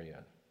has for you.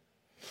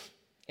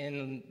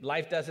 And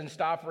life doesn't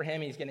stop for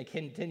him. He's going to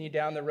continue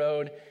down the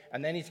road,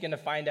 and then he's going to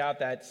find out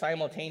that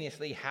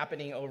simultaneously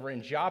happening over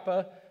in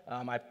Joppa.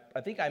 I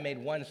think I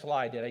made one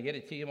slide. Did I get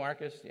it to you,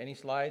 Marcus? Any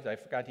slides? I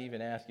forgot to even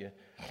ask you.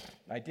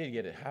 I did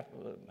get it.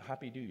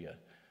 Happy do you.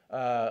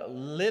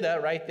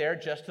 Lydda, right there,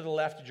 just to the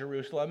left of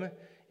Jerusalem,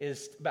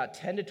 is about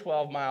 10 to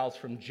 12 miles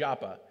from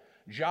Joppa.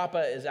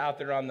 Joppa is out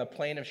there on the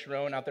plain of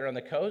Sharon, out there on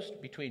the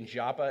coast, between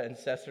Joppa and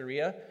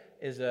Caesarea.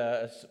 There's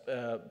a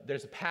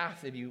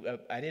path.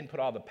 I didn't put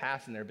all the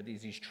paths in there, but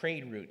these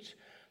trade routes.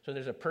 So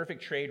there's a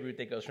perfect trade route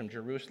that goes from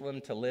Jerusalem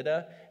to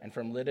Lydda, and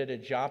from Lydda to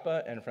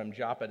Joppa, and from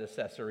Joppa to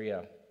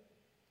Caesarea.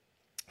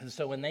 And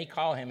so when they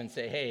call him and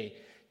say, hey,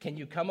 can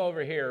you come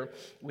over here?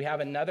 We have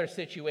another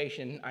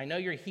situation. I know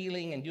you're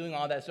healing and doing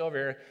all that's over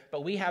here,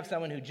 but we have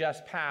someone who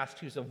just passed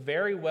who's a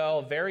very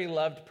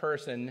loved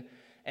person,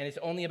 and it's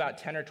only about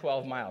 10 or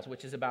 12 miles,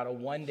 which is about a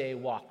one-day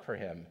walk for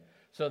him.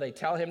 So they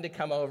tell him to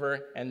come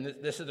over, and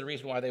this is the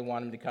reason why they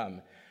want him to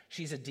come.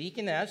 She's a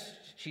deaconess.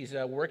 She's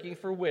working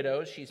for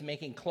widows. She's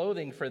making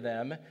clothing for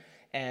them,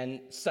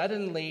 and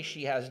suddenly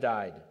she has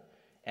died.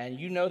 And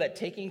you know that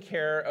taking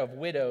care of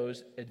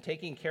widows and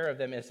taking care of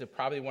them is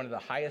probably one of the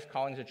highest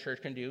callings a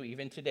church can do.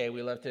 Even today,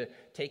 we love to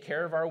take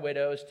care of our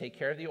widows, take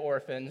care of the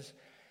orphans.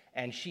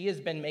 And she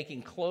has been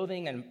making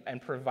clothing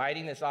and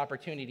providing this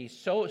opportunity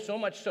so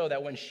much so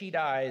that when she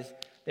dies,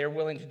 they're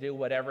willing to do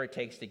whatever it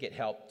takes to get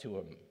help to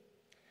them.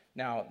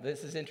 Now,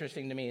 this is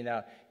interesting to me.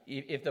 Now,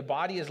 if the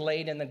body is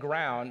laid in the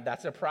ground,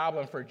 that's a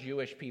problem for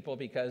Jewish people,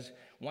 because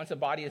once a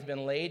body has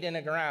been laid in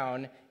the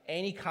ground,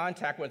 any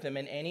contact with them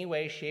in any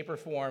way, shape, or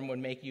form would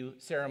make you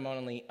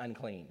ceremonially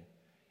unclean.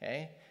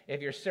 Okay?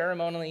 If you're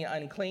ceremonially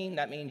unclean,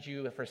 that means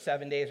you, for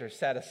 7 days, are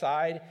set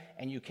aside,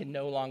 and you can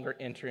no longer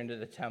enter into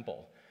the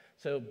temple.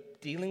 So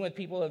dealing with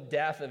people of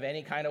death of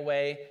any kind of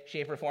way,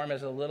 shape, or form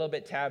is a little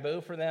bit taboo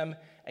for them.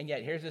 And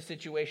yet here's a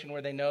situation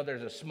where they know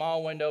there's a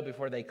small window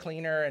before they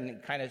clean her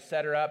and kind of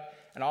set her up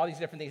and all these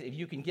different things. If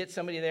you can get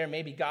somebody there,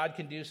 maybe God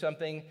can do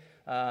something.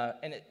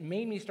 And it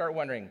made me start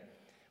wondering,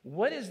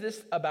 what is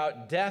this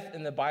about death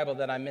in the Bible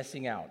that I'm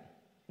missing out?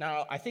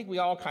 Now, I think we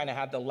all kind of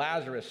have the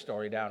Lazarus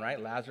story down,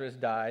 right? Lazarus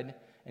died,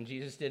 and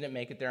Jesus didn't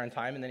make it there in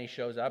time, and then he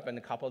shows up, and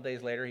a couple of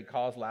days later, he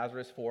calls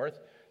Lazarus forth.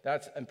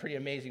 That's a pretty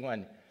amazing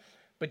one.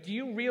 But do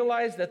you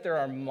realize that there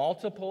are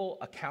multiple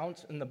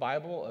accounts in the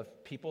Bible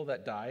of people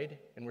that died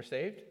and were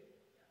saved?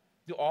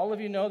 Do all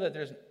of you know that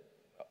there's,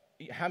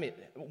 how many,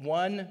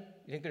 one,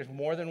 you think there's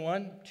more than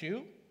one,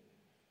 2,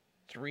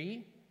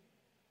 3,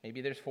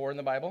 maybe there's 4 in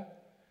the Bible?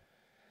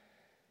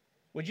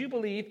 Would you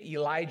believe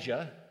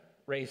Elijah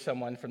raised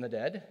someone from the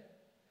dead?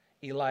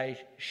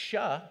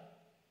 Elisha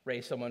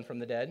raised someone from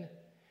the dead.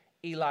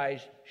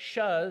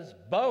 Elisha's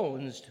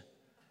bones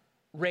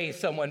raised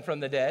someone from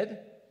the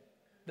dead.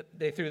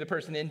 They threw the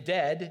person in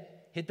dead,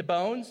 hit the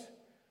bones,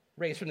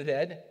 raised from the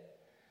dead.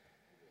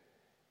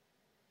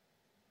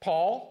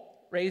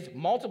 Paul raised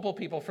multiple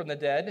people from the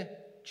dead.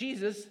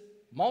 Jesus,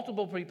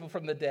 multiple people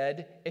from the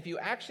dead. If you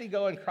actually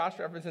go and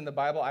cross-reference in the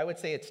Bible, I would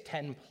say it's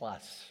 10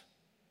 plus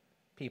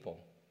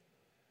people.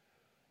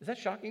 Is that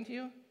shocking to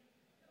you?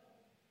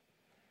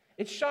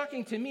 It's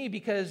shocking to me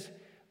because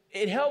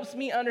it helps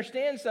me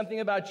understand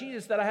something about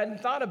Jesus that I hadn't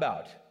thought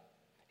about.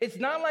 It's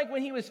not like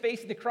when he was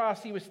facing the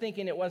cross, he was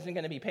thinking it wasn't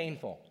going to be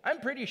painful. I'm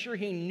pretty sure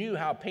he knew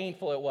how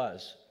painful it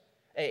was.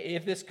 Hey,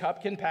 if this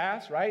cup can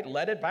pass, right,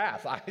 let it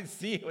pass. I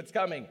see what's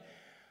coming.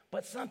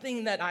 But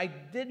something that I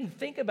didn't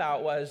think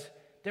about was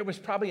there was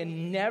probably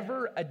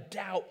never a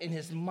doubt in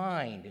his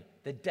mind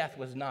that death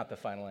was not the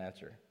final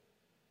answer.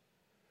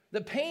 The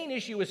pain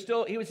issue was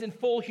still, he was in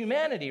full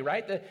humanity,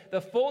 right?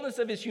 The fullness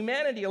of his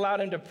humanity allowed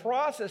him to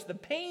process the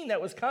pain that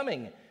was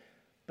coming.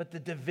 But the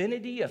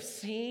divinity of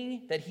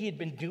seeing that he had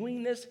been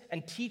doing this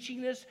and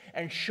teaching this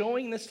and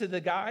showing this to the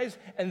guys,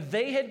 and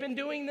they had been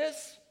doing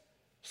this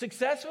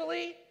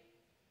successfully,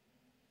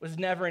 was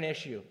never an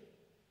issue.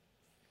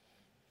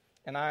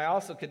 And I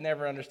also could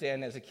never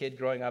understand as a kid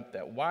growing up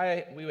that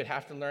why we would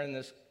have to learn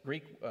this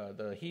Greek,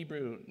 the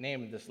Hebrew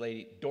name of this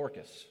lady,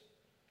 Dorcas,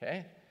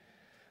 okay?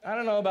 I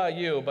don't know about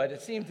you, but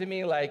it seemed to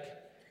me like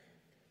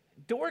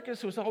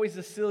Dorcas was always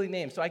a silly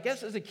name. So I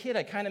guess as a kid,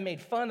 I kind of made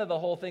fun of the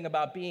whole thing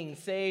about being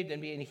saved and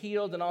being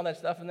healed and all that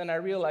stuff. And then I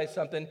realized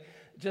something,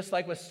 just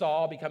like with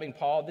Saul becoming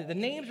Paul, the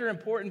names are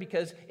important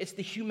because it's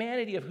the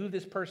humanity of who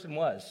this person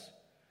was.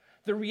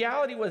 The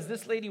reality was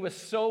this lady was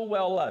so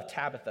well loved,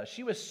 Tabitha.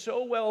 She was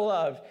so well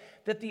loved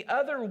that the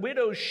other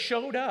widows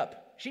showed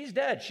up. She's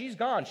dead. She's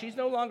gone. She's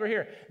no longer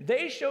here.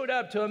 They showed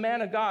up to a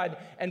man of God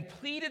and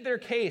pleaded their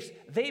case.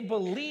 They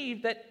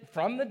believed that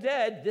from the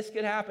dead, this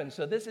could happen.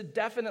 So this had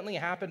definitely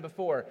happened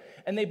before.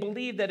 And they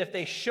believed that if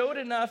they showed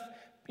enough,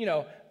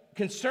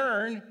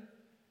 concern,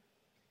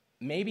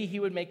 maybe he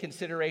would make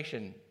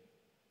consideration.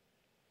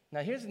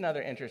 Now, here's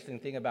another interesting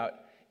thing about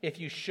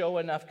if you show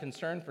enough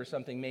concern for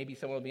something, maybe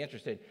someone will be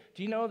interested.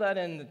 Do you know that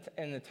in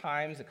the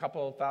times a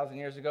couple of thousand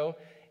years ago,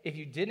 if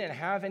you didn't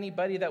have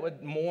anybody that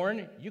would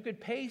mourn, you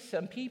could pay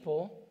some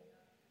people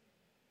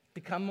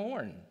to come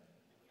mourn.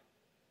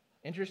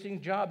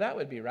 Interesting job that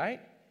would be,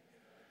 right?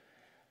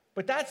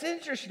 But that's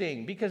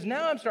interesting because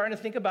now I'm starting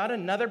to think about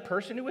another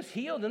person who was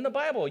healed in the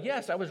Bible.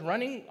 Yes, I was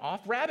running off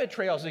rabbit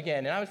trails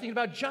again, and I was thinking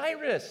about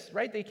Jairus,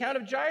 right? The account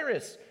of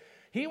Jairus.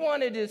 He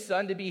wanted his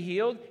son to be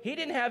healed. He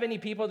didn't have any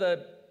people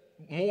to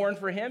mourn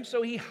for him,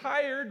 so he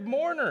hired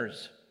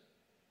mourners.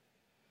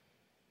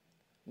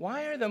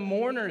 Why are the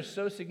mourners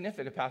so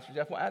significant, Pastor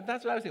Jeff? Well,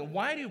 that's what I was thinking.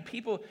 Why do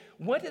people,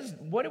 what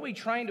are we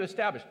trying to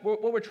establish?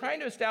 What we're trying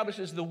to establish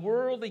is the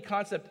worldly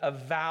concept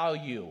of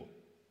value.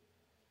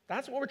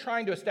 That's what we're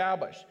trying to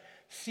establish.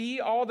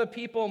 See all the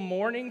people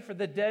mourning for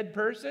the dead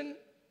person?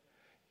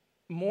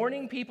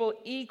 Mourning people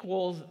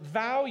equals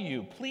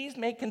value. Please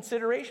make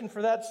consideration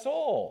for that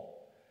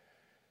soul.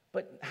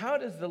 But how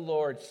does the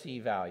Lord see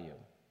value?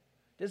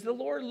 Does the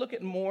Lord look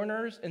at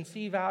mourners and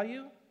see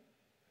value?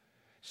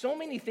 So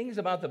many things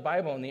about the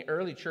Bible in the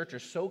early church are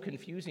so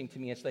confusing to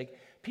me. It's like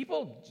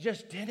people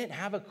just didn't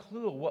have a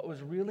clue of what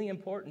was really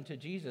important to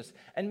Jesus.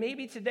 And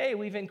maybe today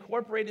we've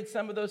incorporated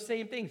some of those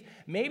same things.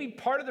 Maybe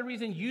part of the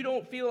reason you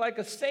don't feel like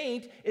a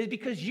saint is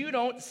because you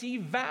don't see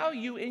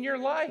value in your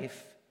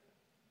life.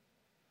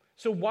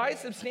 So why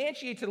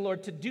substantiate to the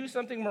Lord to do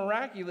something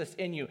miraculous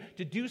in you,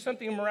 to do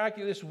something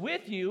miraculous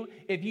with you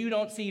if you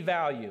don't see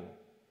value?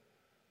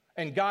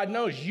 And God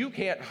knows you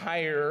can't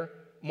hire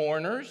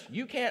mourners,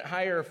 you can't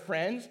hire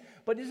friends,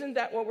 but isn't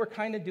that what we're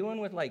kind of doing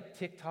with like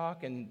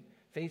TikTok and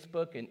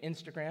Facebook and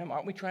Instagram?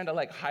 Aren't we trying to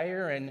like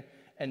hire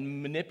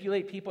and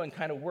manipulate people and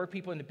kind of work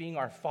people into being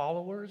our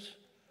followers?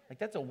 Like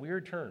that's a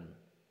weird term.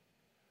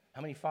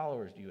 How many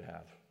followers do you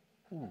have?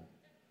 Ooh.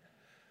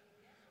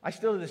 I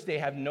still to this day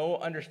have no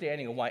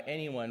understanding of why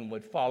anyone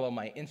would follow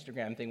my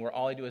Instagram thing where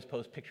all I do is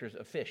post pictures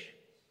of fish.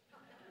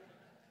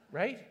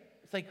 Right?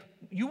 It's like,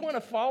 you want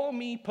to follow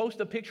me, post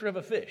a picture of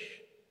a fish.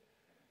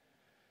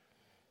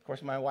 Of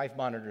course, my wife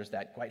monitors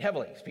that quite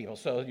heavily, people.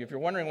 So if you're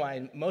wondering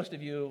why most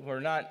of you who are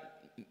not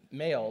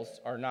males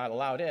are not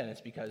allowed in,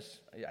 it's because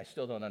I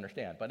still don't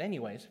understand. But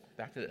anyways,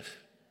 back to this.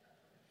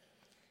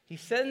 He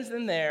sends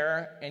them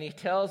there, and he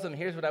tells them,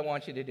 here's what I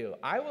want you to do.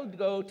 I will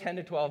go 10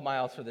 to 12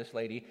 miles for this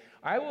lady.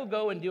 I will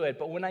go and do it.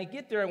 But when I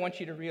get there, I want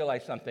you to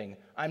realize something.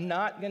 I'm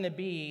not going to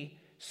be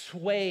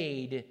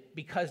swayed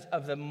because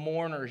of the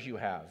mourners you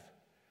have.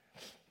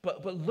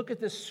 But look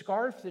at this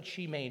scarf that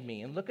she made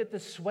me, and look at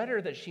the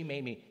sweater that she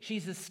made me.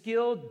 She's a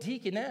skilled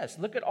deaconess.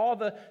 Look at all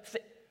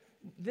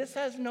this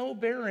has no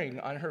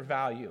bearing on her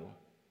value,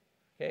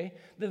 okay?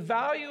 The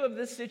value of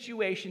this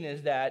situation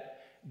is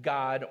that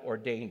God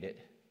ordained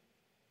it,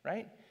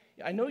 right?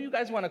 I know you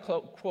guys want to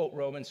quote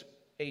Romans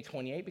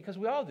 8:28 because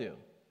we all do,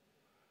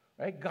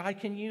 right? God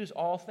can use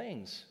all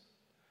things.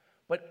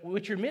 But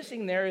what you're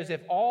missing there is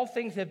if all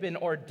things have been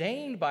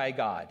ordained by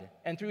God,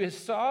 and through his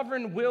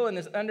sovereign will and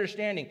his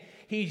understanding,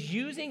 he's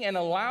using and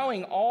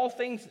allowing all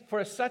things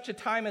for such a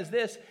time as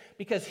this,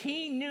 because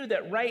he knew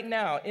that right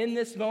now, in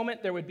this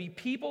moment, there would be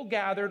people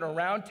gathered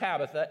around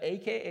Tabitha,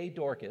 a.k.a.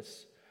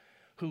 Dorcas,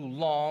 who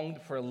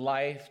longed for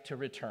life to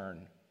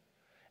return.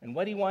 And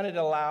what he wanted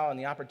to allow and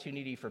the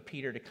opportunity for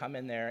Peter to come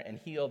in there and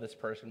heal this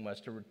person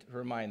was to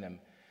remind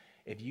them,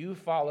 if you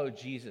follow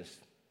Jesus,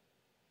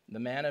 the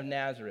man of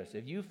Nazareth,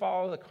 if you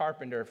follow the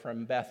carpenter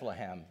from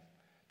Bethlehem,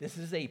 this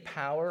is a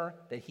power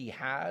that he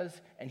has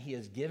and he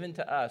has given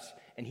to us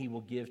and he will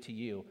give to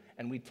you.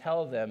 And we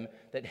tell them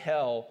that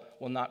hell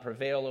will not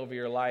prevail over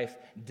your life,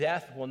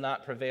 death will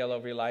not prevail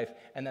over your life,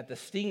 and that the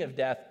sting of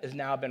death has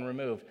now been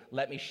removed.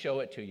 Let me show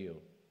it to you.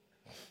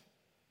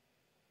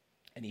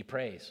 And he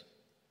prays.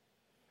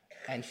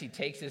 And she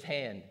takes his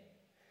hand.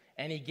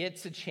 And he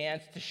gets a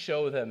chance to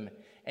show them.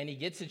 And he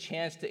gets a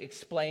chance to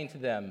explain to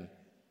them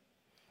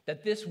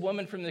that this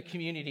woman from the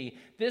community,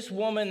 this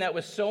woman that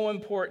was so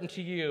important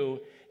to you,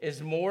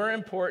 is more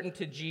important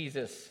to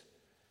Jesus.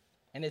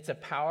 And it's a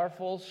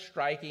powerful,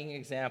 striking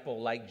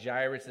example, like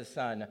Jairus'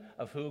 son,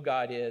 of who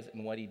God is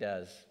and what he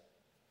does.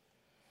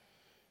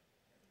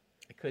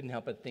 I couldn't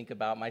help but think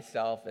about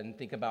myself and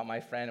think about my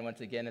friend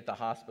once again at the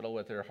hospital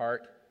with her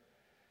heart.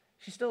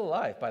 She's still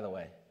alive, by the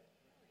way.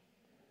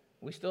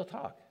 We still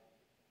talk.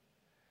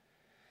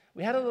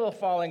 We had a little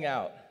falling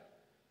out.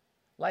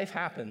 Life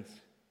happens.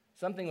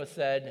 Something was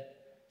said,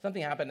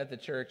 something happened at the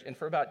church, and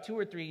for about 2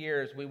 or 3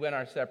 years, we went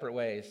our separate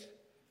ways.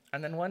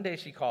 And then one day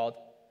she called,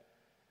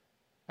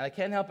 and I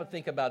can't help but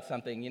think about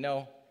something. You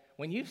know,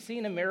 when you've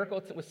seen a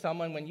miracle with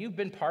someone, when you've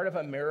been part of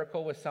a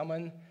miracle with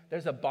someone,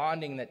 there's a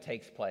bonding that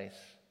takes place.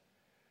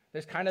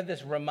 There's kind of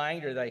this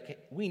reminder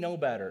that we know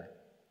better,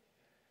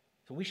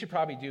 so we should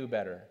probably do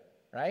better,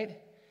 right?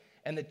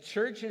 And the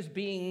church is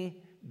being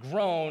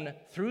grown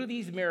through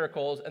these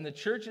miracles, and the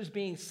church is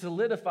being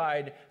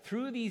solidified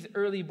through these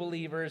early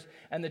believers,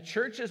 and the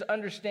church is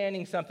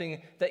understanding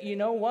something that, you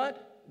know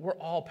what? We're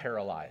all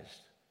paralyzed.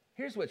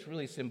 Here's what's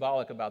really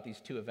symbolic about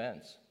these two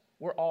events.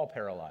 We're all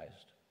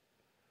paralyzed.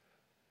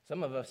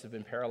 Some of us have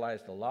been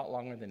paralyzed a lot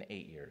longer than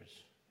 8 years,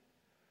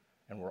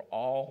 and we're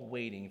all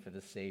waiting for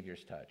the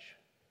Savior's touch.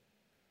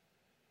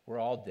 We're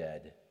all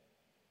dead.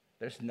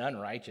 There's none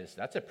righteous.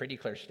 That's a pretty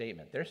clear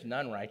statement. There's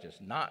none righteous,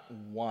 not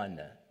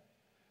one.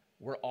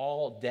 We're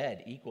all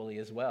dead equally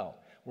as well.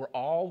 We're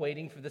all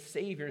waiting for the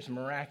Savior's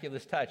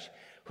miraculous touch,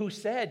 who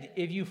said,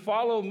 if you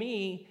follow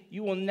me,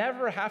 you will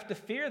never have to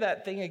fear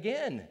that thing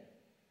again.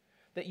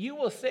 That you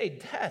will say,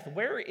 death,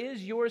 where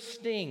is your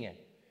sting?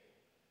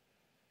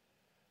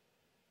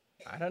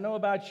 I don't know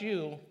about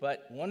you,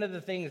 but one of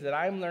the things that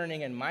I'm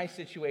learning in my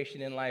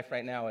situation in life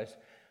right now is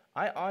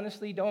I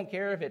honestly don't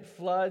care if it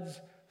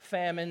floods,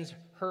 famines,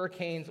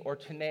 hurricanes, or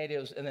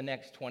tornadoes in the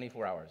next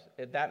 24 hours.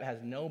 That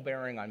has no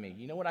bearing on me.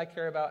 You know what I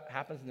care about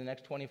happens in the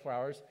next 24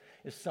 hours?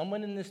 If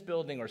someone in this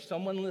building or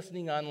someone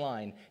listening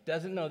online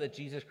doesn't know that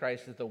Jesus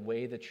Christ is the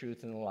way, the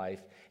truth, and the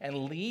life,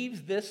 and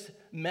leaves this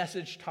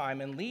message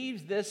time and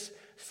leaves this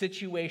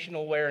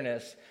situational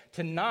awareness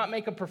to not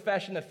make a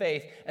profession of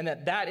faith, and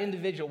that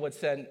individual would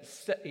spend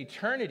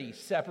eternity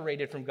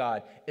separated from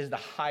God, is the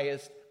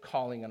highest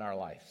calling in our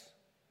lives.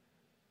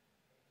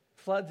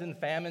 Floods and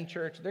famine,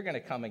 church, they're going to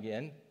come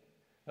again.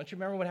 Don't you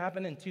remember what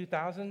happened in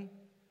 2000?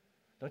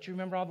 Don't you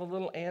remember all the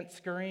little ants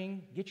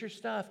scurrying? Get your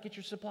stuff, get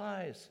your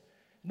supplies.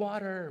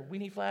 Water, we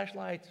need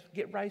flashlights,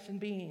 get rice and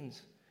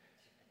beans.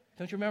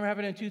 Don't you remember what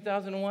happened in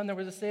 2001? There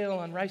was a sale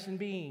on rice and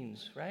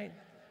beans, right?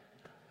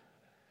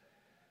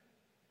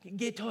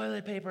 Get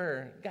toilet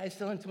paper. Guys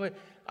selling toilet.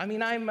 I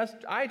mean,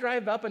 I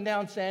drive up and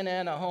down Santa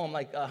Ana home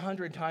like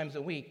 100 times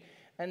a week.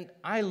 And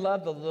I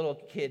love the little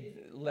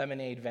kid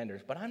lemonade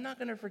vendors, but I'm not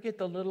going to forget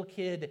the little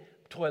kid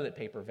toilet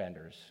paper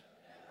vendors.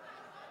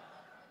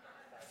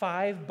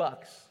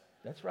 $5.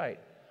 That's right,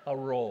 a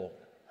roll.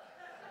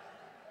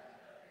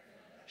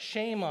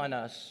 Shame on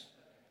us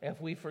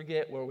if we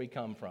forget where we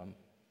come from,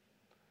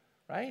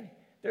 right?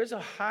 There's a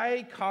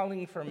high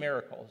calling for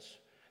miracles.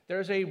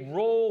 There's a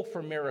role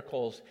for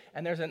miracles,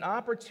 and there's an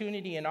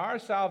opportunity in our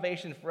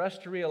salvation for us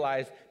to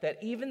realize that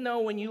even though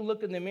when you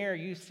look in the mirror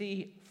you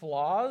see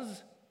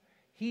flaws,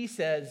 he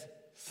says,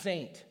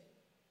 saint.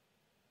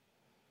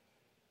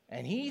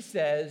 And he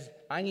says,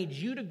 I need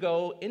you to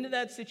go into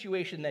that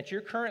situation that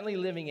you're currently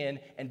living in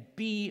and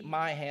be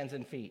my hands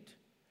and feet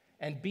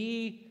and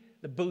be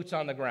the boots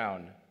on the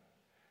ground.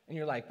 And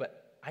you're like,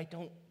 but I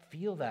don't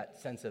feel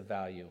that sense of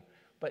value.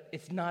 But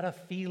it's not a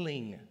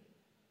feeling.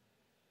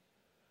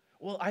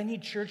 Well, I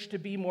need church to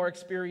be more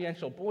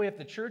experiential. Boy, if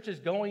the church is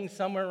going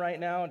somewhere right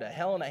now to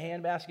hell in a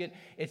handbasket,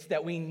 it's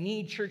that we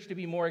need church to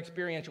be more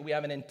experiential. We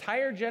have an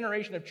entire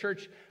generation of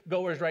church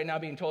goers right now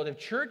being told if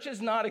church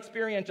is not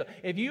experiential,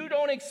 if you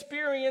don't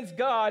experience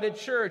God at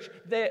church,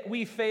 that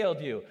we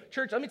failed you.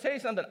 Church, let me tell you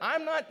something.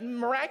 I'm not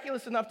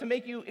miraculous enough to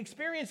make you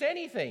experience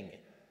anything.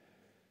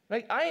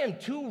 Right? I am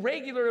too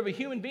regular of a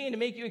human being to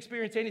make you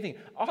experience anything.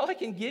 All I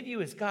can give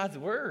you is God's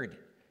word.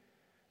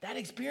 That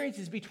experience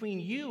is between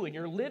you and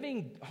your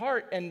living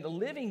heart and the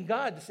living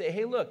God to say,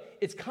 hey, look,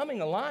 it's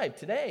coming alive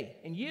today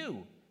in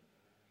you.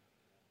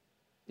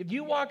 If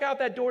you walk out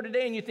that door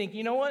today and you think,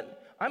 you know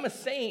what, I'm a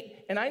saint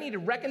and I need to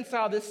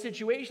reconcile this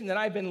situation that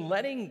I've been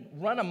letting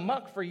run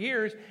amok for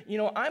years. You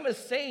know, I'm a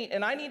saint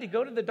and I need to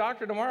go to the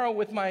doctor tomorrow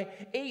with my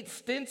 8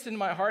 stents in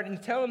my heart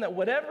and tell him that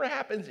whatever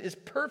happens is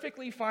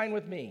perfectly fine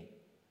with me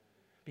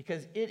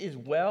because it is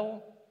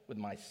well with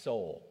my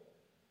soul.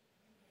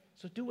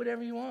 So do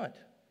whatever you want.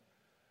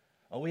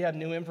 Oh, we have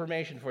new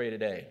information for you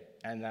today,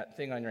 and that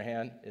thing on your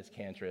hand is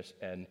cancerous,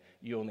 and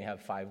you only have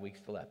 5 weeks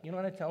to left. You know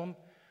what I tell them?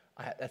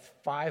 That's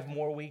 5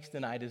 more weeks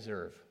than I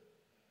deserve.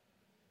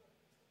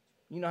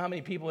 You know how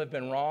many people have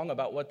been wrong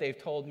about what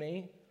they've told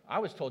me? I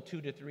was told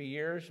 2 to 3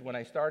 years when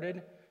I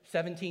started,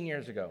 17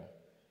 years ago.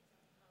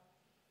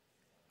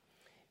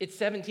 It's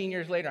 17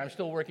 years later, I'm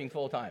still working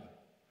full-time.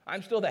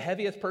 I'm still the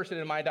heaviest person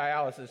in my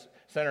dialysis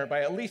center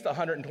by at least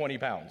 120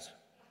 pounds,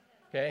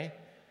 okay?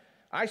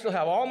 I still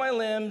have all my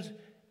limbs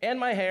and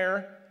my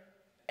hair,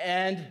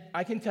 and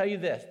I can tell you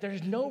this,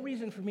 there's no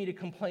reason for me to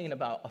complain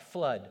about a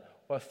flood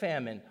or a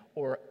famine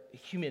or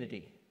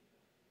humidity.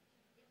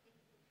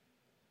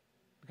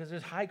 Because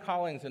there's high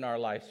callings in our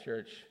lives,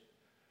 church.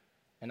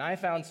 And I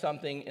found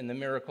something in the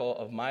miracle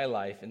of my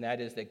life, and that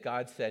is that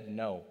God said,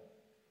 no,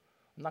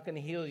 I'm not going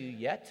to heal you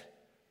yet,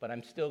 but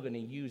I'm still going to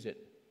use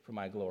it for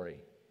my glory.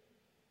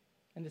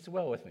 And it's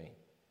well with me.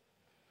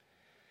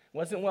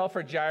 Wasn't well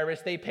for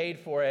Jairus. They paid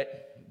for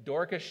it.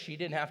 Dorcas, she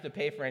didn't have to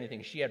pay for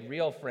anything. She had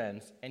real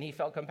friends, and he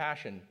felt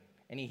compassion,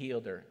 and he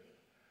healed her.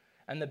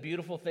 And the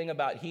beautiful thing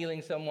about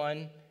healing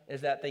someone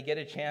is that they get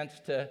a chance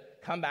to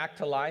come back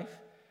to life,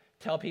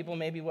 tell people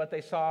maybe what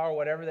they saw or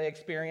whatever they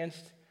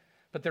experienced.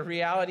 But the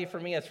reality for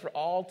me is for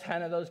all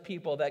 10 of those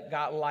people that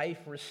got life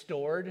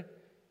restored,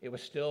 it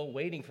was still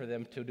waiting for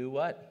them to do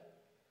what?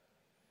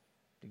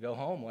 To go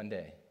home one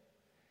day.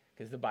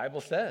 Because the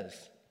Bible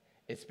says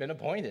it's been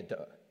appointed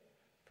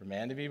for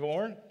man to be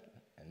born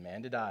and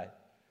man to die.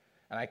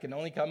 And I can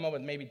only come up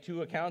with maybe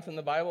 2 accounts in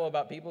the Bible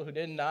about people who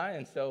didn't die,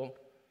 and so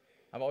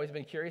I've always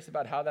been curious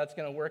about how that's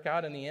going to work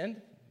out in the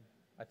end.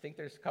 I think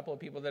there's a couple of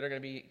people that are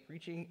going to be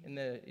preaching in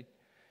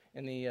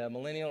the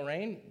millennial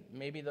reign.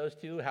 Maybe those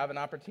 2 have an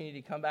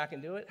opportunity to come back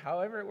and do it.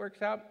 However it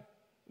works out,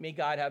 may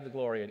God have the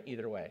glory in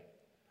either way.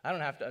 I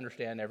don't have to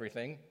understand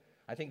everything.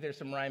 I think there's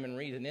some rhyme and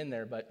reason in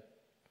there, but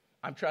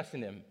I'm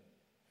trusting him.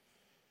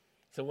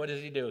 So what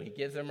does he do? He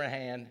gives them her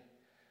hand.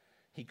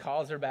 He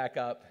calls her back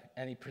up,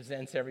 and he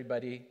presents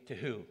everybody to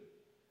who?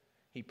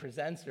 He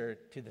presents her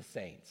to the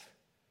saints,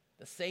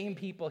 the same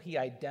people he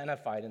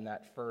identified in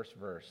that first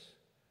verse.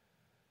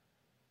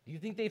 Do you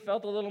think they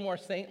felt a little more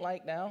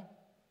saint-like now?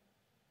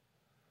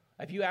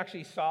 If you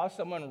actually saw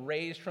someone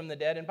raised from the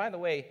dead, and by the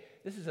way,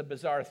 this is a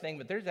bizarre thing,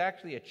 but there's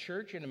actually a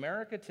church in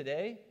America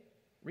today,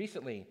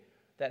 recently,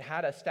 that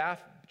had a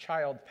staff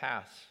child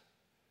pass.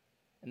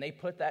 And they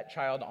put that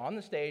child on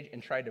the stage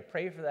and tried to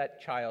pray for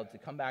that child to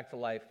come back to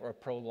life for a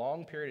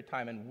prolonged period of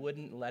time and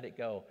wouldn't let it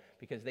go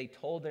because they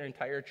told their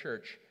entire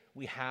church,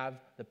 we have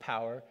the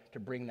power to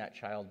bring that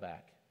child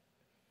back.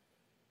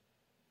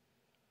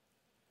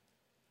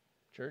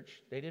 Church,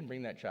 they didn't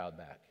bring that child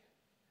back.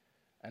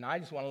 And I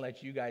just want to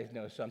let you guys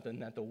know something,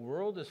 that the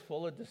world is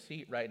full of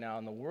deceit right now,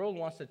 and the world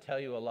wants to tell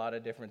you a lot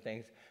of different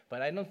things,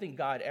 but I don't think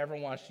God ever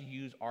wants to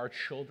use our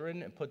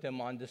children and put them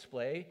on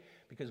display,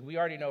 because we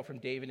already know from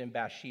David and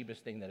Bathsheba's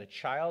thing that a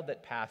child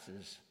that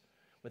passes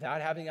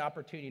without having the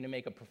opportunity to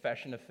make a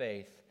profession of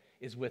faith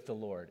is with the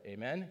Lord.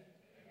 Amen?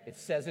 It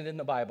says it in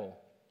the Bible.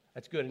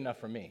 That's good enough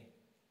for me.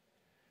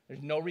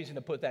 There's no reason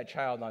to put that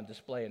child on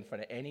display in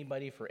front of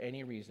anybody for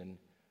any reason.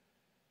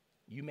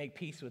 You make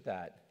peace with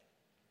that.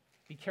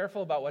 Be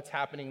careful about what's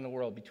happening in the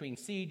world. Between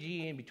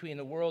CG and between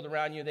the world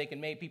around you, they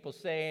can make people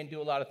say and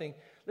do a lot of things.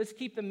 Let's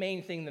keep the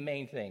main thing the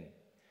main thing.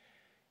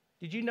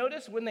 Did you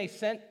notice when they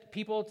sent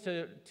people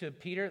to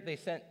Peter, they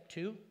sent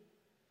 2?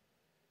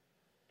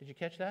 Did you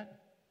catch that?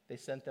 They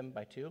sent them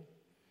by 2.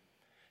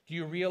 Do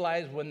you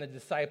realize when the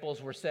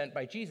disciples were sent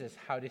by Jesus,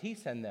 how did he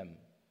send them?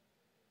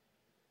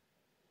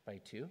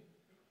 By 2.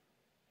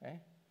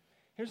 Okay.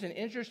 Here's an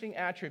interesting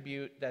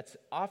attribute that's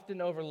often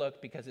overlooked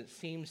because it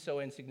seems so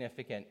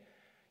insignificant.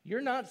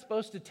 You're not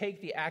supposed to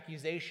take the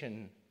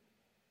accusation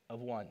of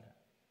one.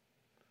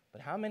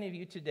 But how many of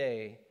you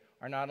today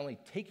are not only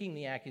taking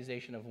the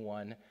accusation of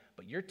one,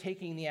 but you're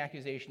taking the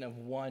accusation of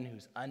one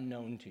who's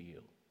unknown to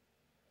you.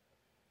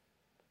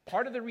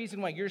 Part of the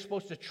reason why you're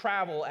supposed to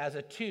travel as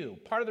a two,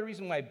 part of the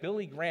reason why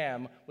Billy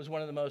Graham was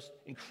one of the most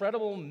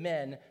incredible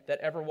men that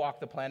ever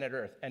walked the planet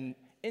Earth, and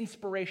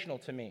inspirational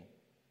to me,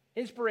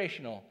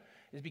 inspirational,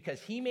 is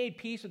because he made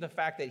peace with the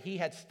fact that he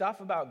had stuff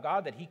about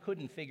God that he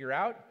couldn't figure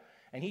out,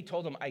 and he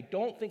told him, I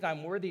don't think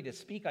I'm worthy to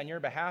speak on your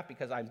behalf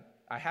because I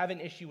have an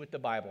issue with the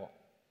Bible.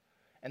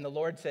 And the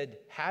Lord said,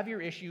 have your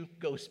issue,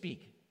 go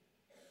speak.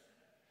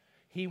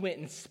 He went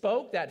and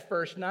spoke that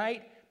first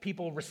night.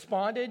 People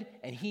responded,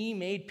 and he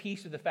made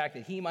peace with the fact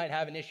that he might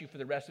have an issue for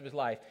the rest of his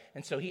life.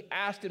 And so he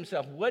asked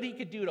himself what he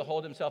could do to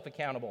hold himself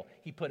accountable.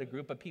 He put a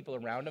group of people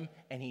around him,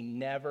 and he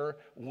never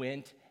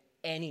went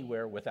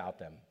anywhere without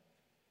them.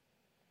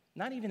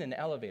 Not even an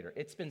elevator.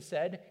 It's been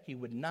said he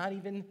would not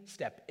even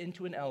step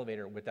into an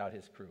elevator without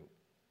his crew.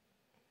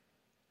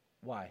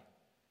 Why?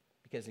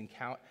 Because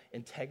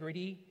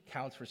integrity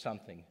counts for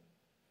something,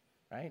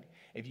 right?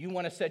 If you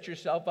want to set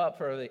yourself up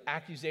for the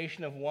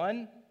accusation of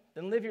one,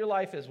 then live your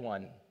life as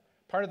one.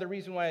 Part of the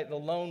reason why the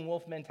lone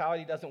wolf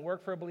mentality doesn't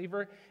work for a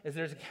believer is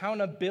there's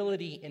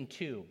accountability in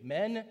two.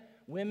 Men,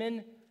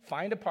 women,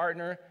 find a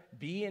partner,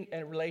 be in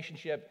a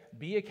relationship,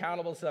 be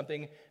accountable to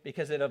something,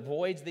 because it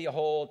avoids the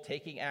whole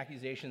taking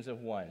accusations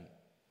of one.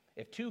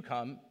 If two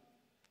come,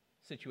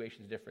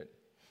 situation's different.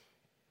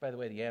 By the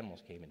way, the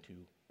animals came in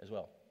two as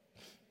well.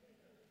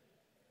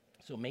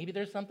 So maybe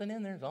there's something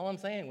in there, is all I'm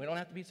saying. We don't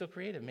have to be so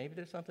creative. Maybe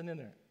there's something in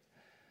there.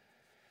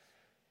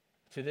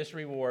 To this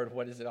reward,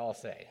 what does it all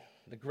say?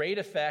 The great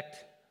effect,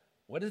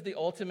 what is the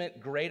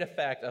ultimate great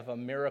effect of a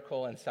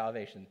miracle and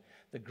salvation?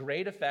 The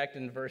great effect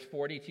in verse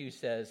 42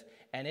 says,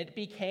 and it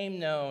became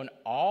known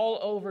all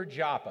over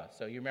Joppa.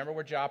 So you remember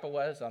where Joppa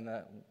was? On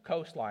the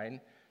coastline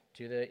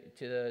to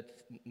the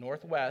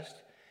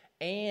northwest,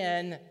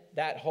 and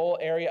that whole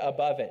area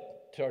above it,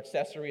 towards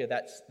Caesarea,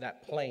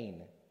 that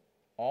plain.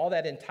 All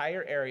that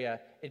entire area,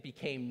 it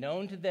became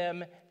known to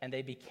them, and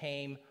they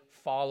became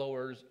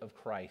followers of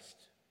Christ.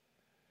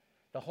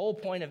 The whole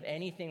point of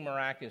anything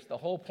miraculous, the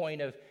whole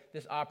point of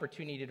this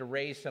opportunity to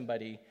raise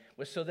somebody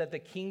was so that the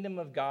kingdom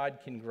of God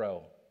can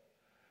grow.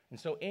 And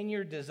so in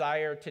your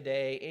desire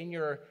today, in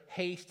your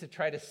haste to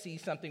try to see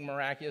something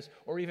miraculous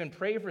or even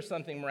pray for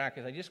something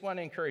miraculous, I just want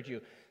to encourage you,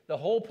 the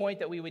whole point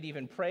that we would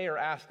even pray or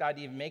ask God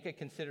to even make a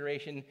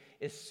consideration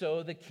is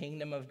so the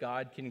kingdom of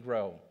God can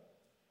grow.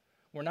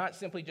 We're not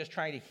simply just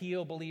trying to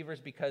heal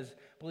believers because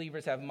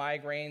believers have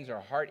migraines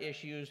or heart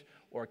issues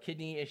or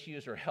kidney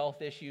issues or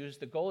health issues.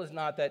 The goal is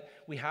not that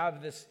we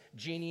have this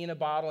genie in a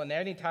bottle and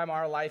anytime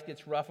our life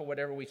gets rough or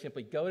whatever, we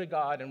simply go to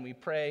God and we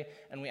pray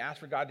and we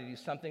ask for God to do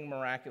something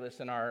miraculous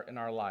in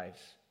our lives.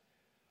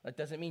 That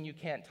doesn't mean you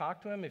can't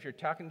talk to him. If you're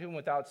talking to him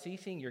without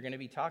ceasing, you're going to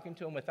be talking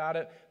to him without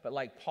it. But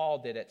like Paul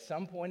did, at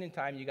some point in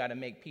time, you got to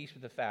make peace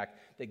with the fact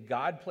that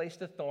God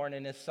placed a thorn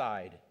in his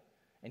side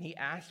and he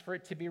asked for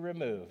it to be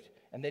removed.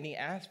 And then he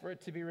asked for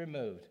it to be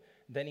removed.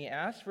 Then he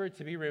asked for it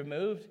to be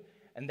removed,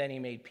 and then he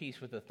made peace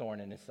with the thorn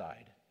in his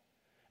side.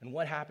 And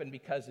what happened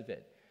because of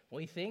it? Well,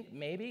 we think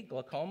maybe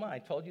glaucoma. I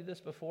told you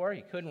this before.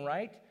 He couldn't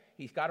write.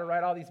 He's got to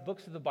write all these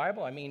books of the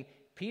Bible. I mean,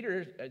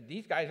 Peter,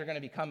 these guys are going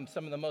to become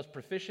some of the most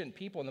proficient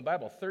people in the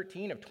Bible.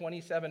 13 of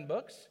 27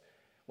 books.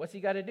 What's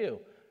he got to do?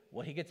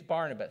 Well, he gets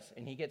Barnabas,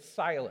 and he gets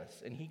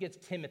Silas, and he gets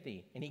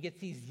Timothy, and he gets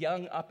these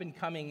young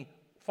up-and-coming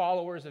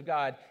followers of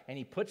God, and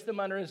he puts them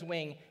under his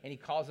wing, and he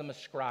calls them a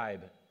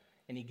scribe.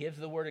 And he gives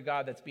the word of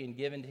God that's being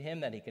given to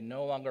him that he can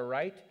no longer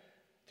write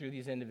through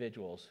these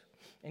individuals.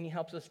 And he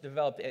helps us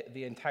develop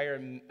the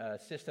entire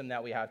system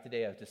that we have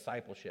today of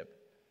discipleship.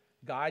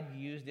 God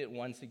used it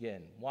once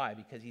again. Why?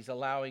 Because he's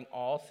allowing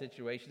all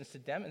situations to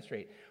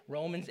demonstrate.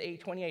 Romans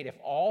 8:28, if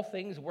all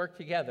things work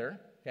together,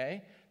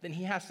 okay, then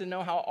he has to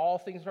know how all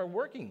things are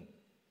working.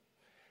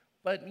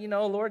 But,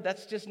 Lord,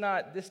 that's just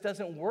not, this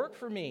doesn't work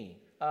for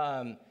me.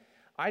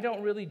 I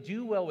don't really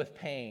do well with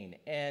pain.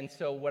 And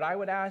so what I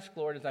would ask,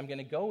 Lord, is I'm going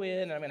to go in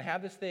and I'm going to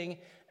have this thing,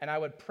 and I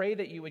would pray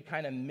that you would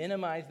kind of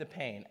minimize the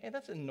pain. Hey,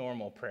 that's a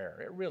normal prayer.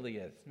 It really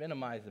is.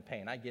 Minimize the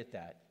pain. I get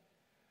that.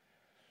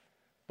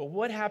 But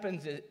what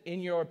happens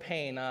in your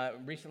pain?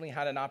 Recently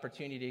had an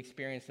opportunity to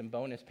experience some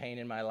bonus pain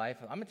in my life.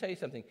 I'm going to tell you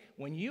something.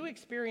 When you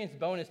experience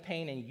bonus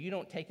pain and you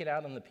don't take it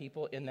out on the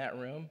people in that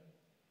room,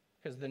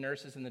 because the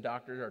nurses and the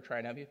doctors are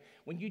trying to help you,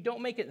 when you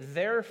don't make it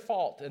their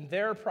fault and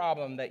their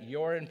problem that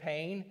you're in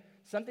pain,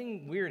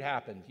 something weird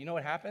happens. You know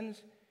what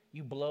happens?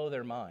 You blow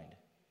their mind,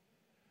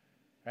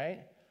 right?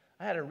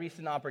 I had a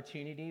recent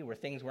opportunity where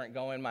things weren't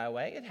going my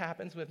way. It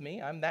happens with me.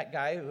 I'm that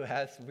guy who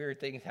has weird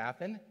things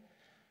happen.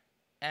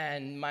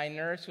 And my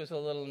nurse was a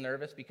little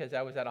nervous because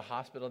I was at a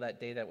hospital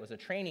that day that was a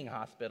training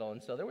hospital.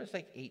 And so there was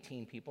like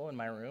 18 people in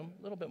my room,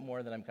 a little bit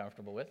more than I'm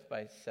comfortable with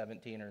by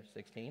 17 or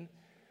 16,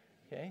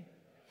 okay?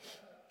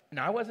 And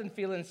I wasn't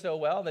feeling so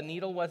well. The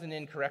needle wasn't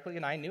in correctly,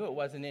 and I knew it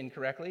wasn't in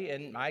correctly,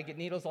 and I get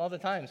needles all the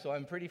time, so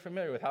I'm pretty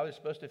familiar with how they're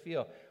supposed to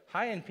feel.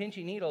 High and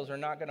pinchy needles are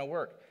not going to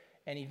work.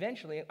 And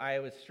eventually, I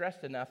was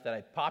stressed enough that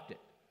I popped it.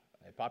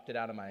 I popped it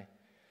out of my...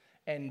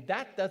 And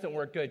that doesn't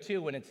work good,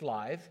 too, when it's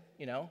live.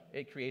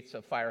 It creates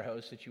a fire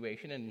hose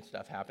situation and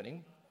stuff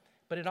happening.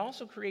 But it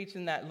also creates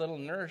in that little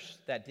nurse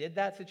that did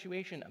that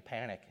situation a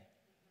panic,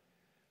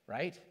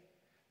 right?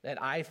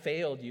 That I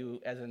failed you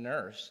as a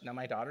nurse. Now,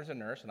 my daughter's a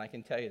nurse, and I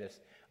can tell you this.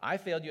 I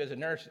failed you as a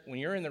nurse. When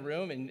you're in the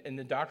room and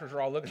the doctors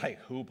are all looking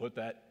like, who put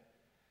that?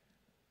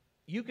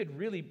 You could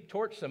really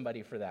torch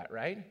somebody for that,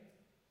 right?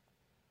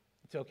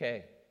 It's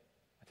okay.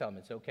 I tell them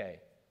it's okay.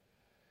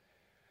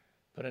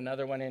 Put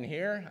another one in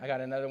here. I got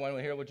another one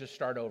here. We'll just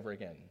start over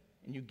again.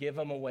 And you give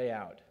them a way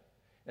out.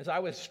 As I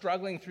was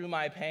struggling through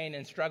my pain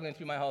and struggling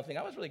through my whole thing,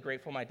 I was really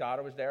grateful my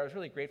daughter was there. I was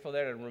really grateful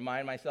there to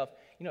remind myself,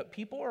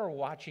 people are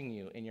watching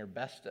you in your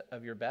best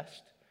of your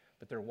best,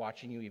 but they're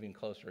watching you even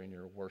closer in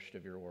your worst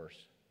of your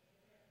worst.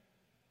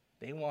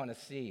 They want to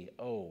see,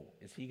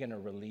 is he going to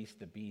release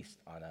the beast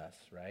on us,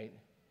 right?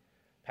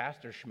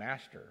 Pastor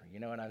Schmaster, you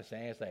know what I'm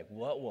saying? It's like,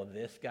 what will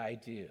this guy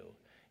do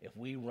if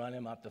we run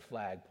him up the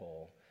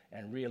flagpole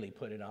and really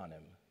put it on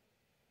him?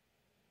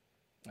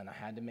 And I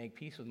had to make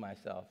peace with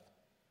myself.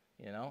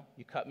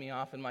 You cut me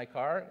off in my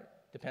car.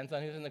 Depends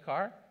on who's in the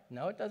car.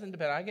 No, it doesn't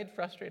depend. I get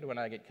frustrated when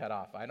I get cut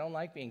off. I don't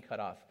like being cut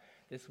off.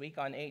 This week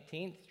on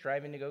 18th,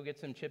 driving to go get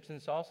some chips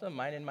and salsa,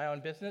 minding my own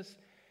business,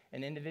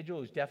 an individual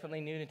who's definitely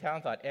new to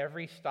town thought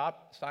every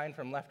stop sign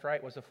from left,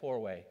 right was a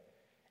four-way.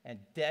 And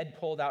dead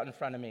pulled out in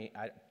front of me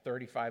at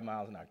 35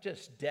 miles an hour.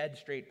 Just dead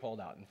straight pulled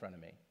out in front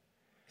of me.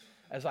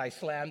 As I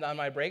slammed on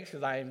my brakes,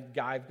 because I've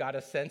got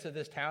a sense of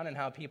this town and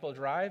how people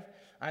drive,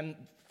 I'm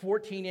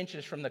 14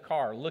 inches from the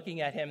car looking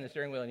at him in the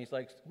steering wheel, and he's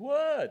like,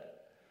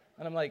 what?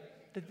 And I'm like,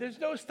 there's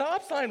no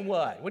stop sign,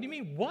 what? What do you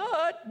mean,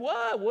 what?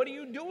 What are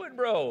you doing,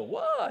 bro?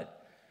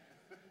 What?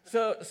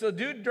 So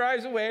dude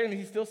drives away, and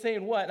he's still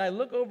saying what? And I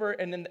look over,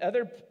 and then the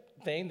other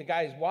thing, the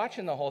guy's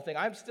watching the whole thing.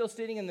 I'm still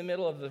sitting in the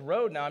middle of the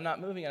road now. I'm not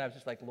moving, and I was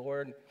just like,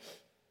 Lord,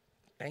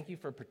 thank you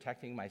for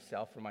protecting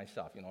myself from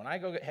myself. When I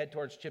go head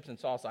towards chips and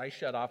salsa, I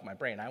shut off my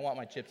brain. I want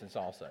my chips and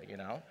salsa,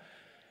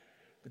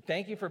 But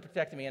thank you for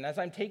protecting me. And as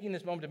I'm taking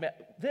this moment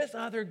this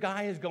other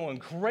guy is going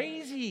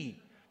crazy.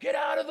 Get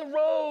out of the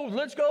road.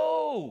 Let's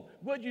go.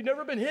 What, you've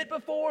never been hit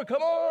before?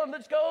 Come on,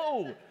 let's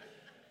go.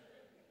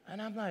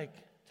 And I'm like,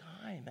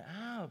 time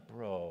out,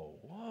 bro.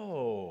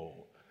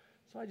 Whoa.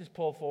 So I just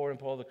pull forward and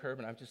pull the curb,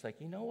 and I'm just like,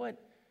 you know what?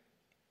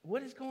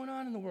 What is going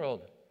on in the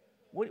world?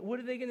 What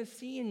are they going to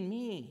see in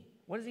me?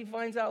 What if he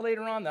finds out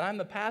later on that I'm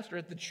the pastor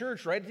at the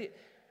church, right?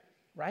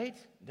 Right?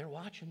 They're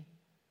watching.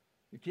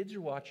 Your kids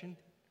are watching.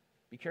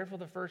 Be careful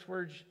the first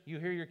words you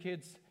hear your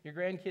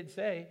grandkids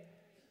say.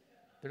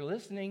 They're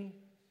listening.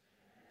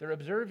 They're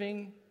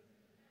observing.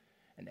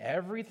 And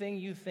everything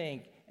you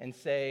think and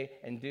say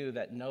and do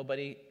that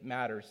nobody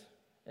matters,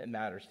 it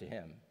matters to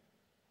him.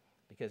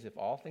 Because if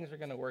all things are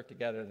going to work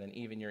together, then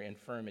even your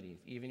infirmities,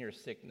 even your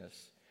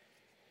sickness,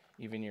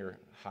 even your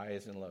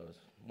highs and lows.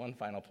 One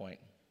final point.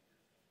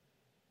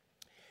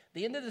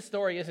 The end of the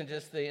story isn't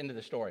just the end of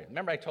the story.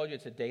 Remember I told you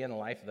it's a day in the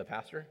life of the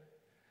pastor?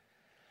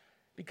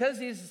 Because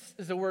this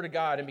is the Word of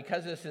God, and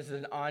because this is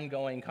an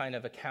ongoing kind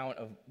of account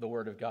of the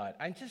Word of God,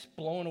 I'm just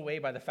blown away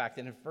by the fact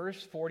that in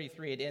verse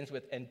 43 it ends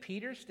with, and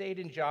Peter stayed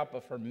in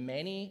Joppa for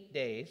many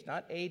days,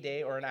 not a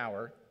day or an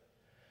hour,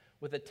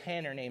 with a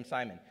tanner named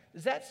Simon.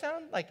 Does that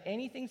sound like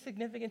anything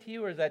significant to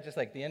you, or is that just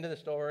like the end of the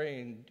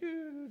story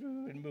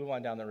and move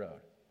on down the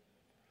road?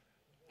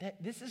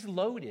 This is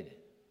loaded.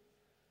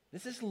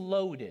 This is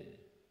loaded.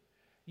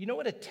 You know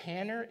what a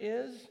tanner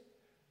is?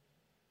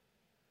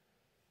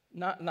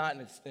 Not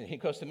in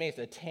Costa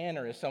Mesa. A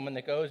tanner is someone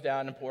that goes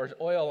down and pours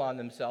oil on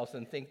themselves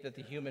and think that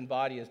the human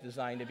body is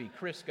designed to be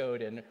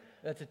Criscoed, and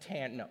that's a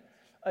tan. No.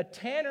 A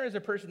tanner is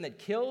a person that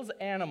kills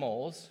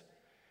animals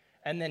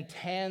and then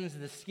tans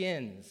the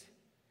skins.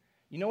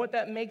 You know what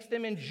that makes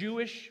them in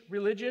Jewish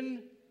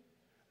religion?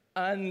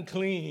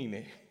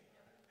 Unclean.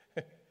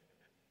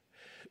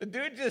 The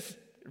dude just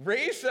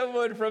raised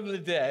someone from the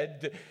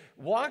dead,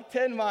 walked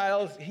 10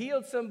 miles,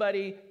 healed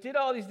somebody, did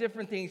all these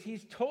different things.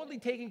 He's totally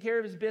taking care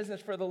of his business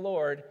for the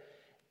Lord,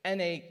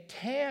 and a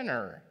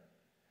tanner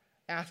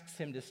asks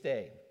him to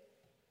stay.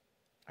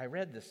 I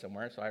read this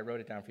somewhere, so I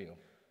wrote it down for you.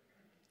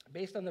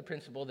 Based on the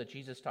principle that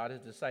Jesus taught his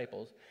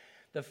disciples,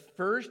 the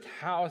first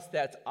house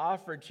that's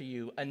offered to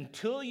you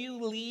until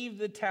you leave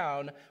the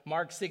town,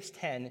 Mark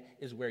 6:10,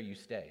 is where you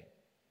stay.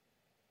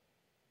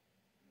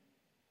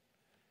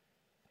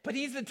 But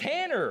he's a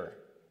tanner.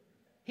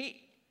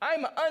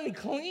 I'm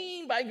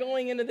unclean by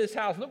going into this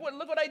house. Look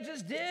what I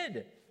just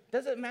did.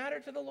 Does it matter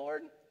to the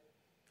Lord?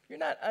 You're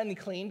not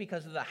unclean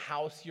because of the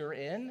house you're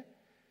in.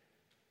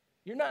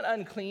 You're not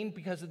unclean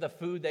because of the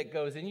food that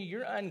goes in you.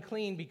 You're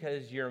unclean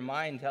because your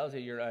mind tells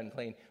you you're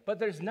unclean. But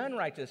there's none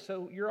righteous,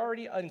 so you're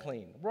already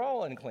unclean. We're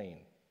all unclean.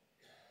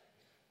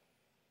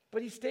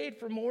 But he stayed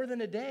for more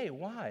than a day.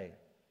 Why?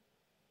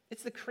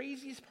 It's the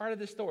craziest part of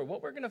the story.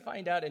 What we're going to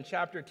find out in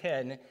chapter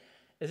 10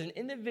 is an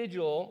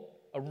individual,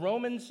 a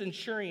Roman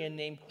centurion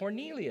named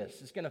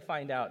Cornelius, is going to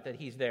find out that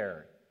he's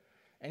there.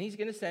 And he's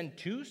going to send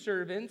 2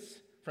 servants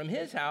from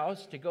his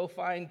house to go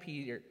find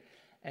Peter.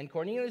 And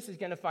Cornelius is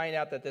going to find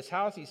out that this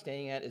house he's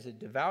staying at is a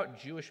devout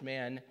Jewish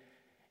man,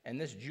 And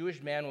this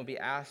Jewish man will be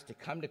asked to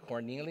come to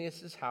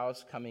Cornelius'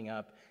 house coming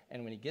up.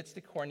 And when he gets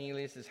to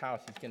Cornelius'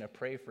 house, he's going to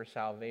pray for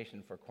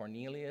salvation for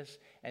Cornelius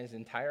and his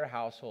entire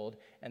household.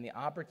 And the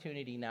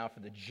opportunity now for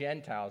the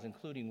Gentiles,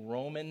 including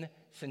Roman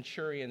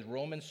centurions,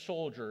 Roman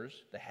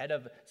soldiers, the head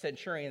of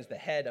centurions, the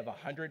head of a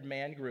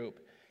 100-man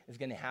group, is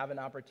going to have an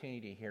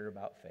opportunity to hear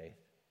about faith.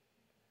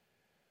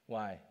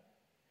 Why?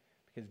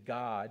 Because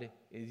God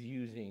is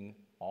using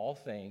all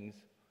things,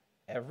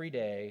 every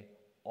day,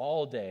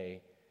 all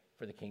day,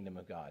 for the kingdom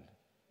of God.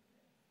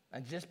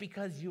 And just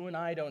because you and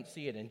I don't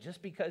see it, and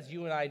just because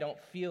you and I don't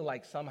feel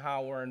like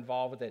somehow we're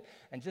involved with it,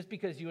 and just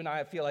because you and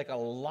I feel like a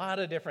lot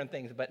of different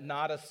things, but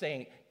not a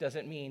saint,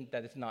 doesn't mean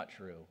that it's not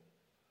true.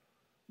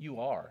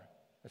 You are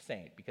a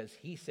saint because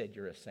he said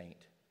you're a saint.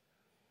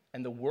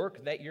 And the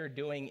work that you're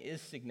doing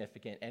is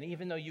significant. And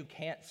even though you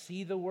can't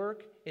see the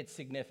work, it's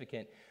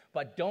significant.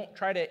 But don't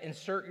try to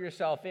insert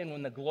yourself in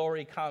when the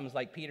glory comes,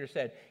 like Peter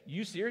said.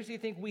 You seriously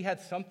think we had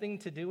something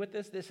to do with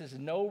this? This is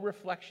no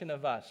reflection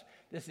of us.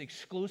 This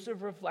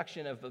exclusive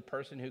reflection of the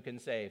person who can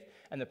save,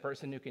 and the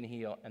person who can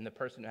heal, and the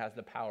person who has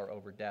the power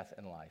over death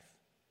and life.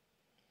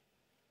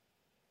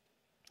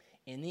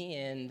 In the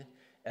end,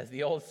 as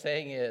the old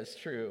saying is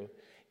true,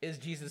 is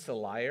Jesus a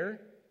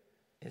liar?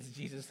 Is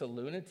Jesus a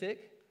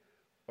lunatic?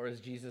 Or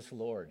is Jesus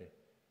Lord?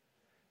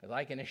 Because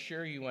I can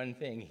assure you one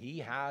thing, he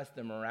has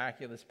the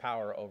miraculous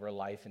power over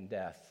life and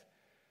death.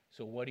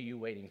 So what are you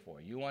waiting for?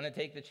 You want to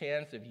take the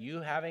chance of you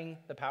having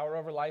the power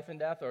over life and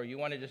death, or you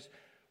want to just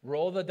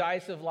roll the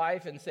dice of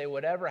life and say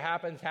whatever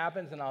happens,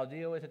 happens, and I'll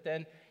deal with it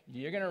then?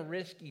 You're going to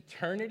risk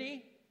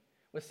eternity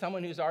with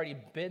someone who's already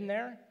been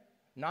there,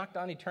 knocked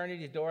on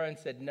eternity's door and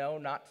said, no,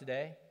 not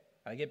today.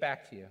 I'll get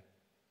back to you.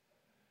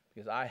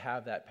 Because I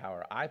have that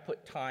power. I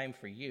put time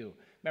for you.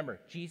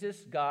 Remember,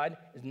 Jesus, God,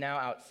 is now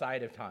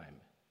outside of time.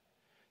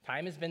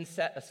 Time has been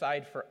set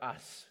aside for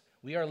us.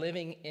 We are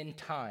living in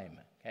time,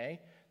 okay?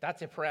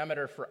 That's a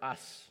parameter for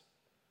us.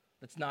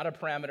 That's not a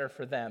parameter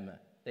for them.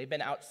 They've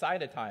been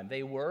outside of time.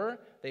 They were,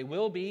 they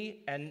will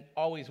be, and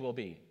always will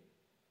be,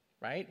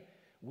 right?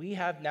 We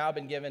have now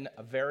been given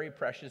a very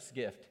precious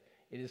gift.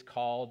 It is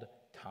called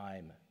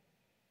time.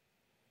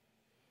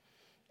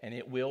 And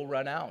it will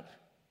run out.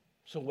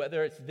 So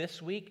whether it's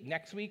this week,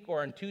 next week,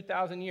 or in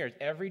 2,000 years,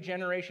 every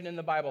generation in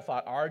the Bible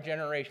thought our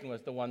generation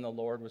was the one the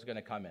Lord was going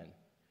to come in.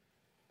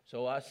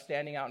 So us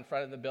standing out in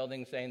front of the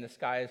building saying the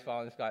sky is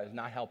falling, the sky is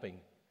not helping.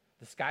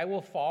 The sky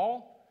will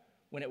fall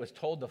when it was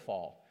told to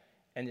fall.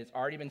 And it's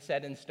already been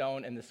set in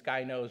stone, and the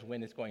sky knows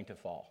when it's going to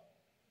fall.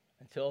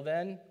 Until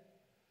then,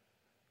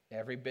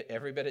 every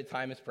bit of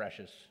time is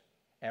precious.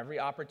 Every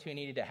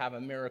opportunity to have a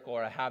miracle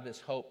or to have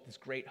this hope, this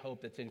great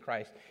hope that's in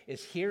Christ,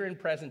 is here and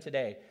present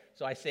today.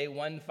 So I say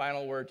one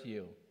final word to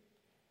you.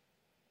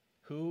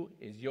 Who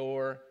is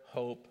your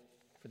hope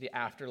for the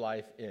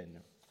afterlife in?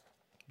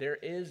 There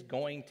is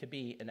going to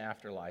be an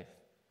afterlife.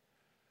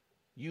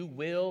 You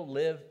will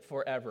live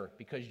forever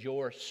because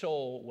your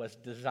soul was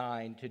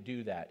designed to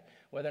do that.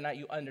 Whether or not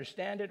you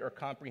understand it or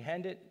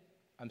comprehend it,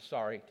 I'm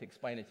sorry to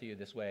explain it to you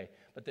this way.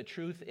 But the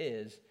truth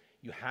is,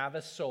 you have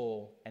a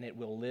soul and it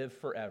will live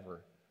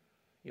forever.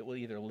 It will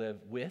either live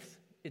with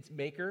its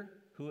maker,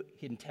 who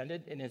he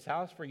intended in his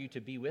house for you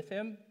to be with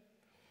him,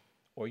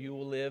 or you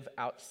will live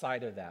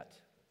outside of that.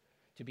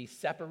 To be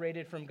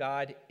separated from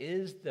God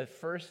is the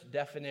first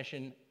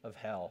definition of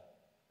hell.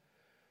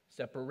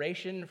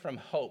 Separation from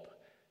hope,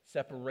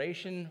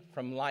 separation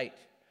from light,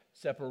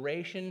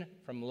 separation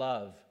from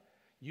love.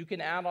 You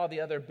can add all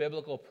the other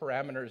biblical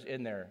parameters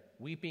in there.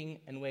 Weeping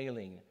and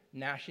wailing,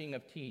 gnashing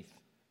of teeth,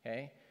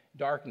 okay?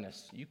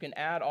 Darkness. You can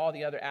add all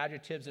the other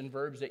adjectives and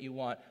verbs that you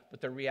want,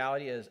 but the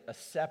reality is a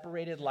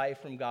separated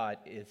life from God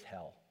is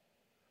hell.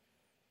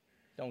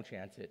 Don't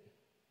chance it.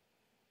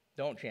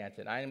 Don't chance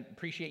it. I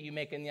appreciate you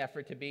making the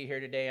effort to be here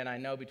today, and I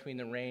know between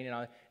the rain and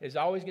all, there's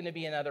always going to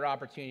be another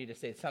opportunity to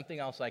say something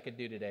else I could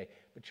do today.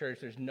 But church,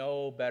 there's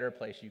no better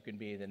place you can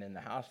be than in the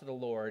house of the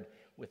Lord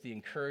with the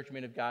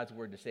encouragement of God's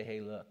word to say,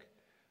 hey, look,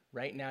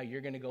 right now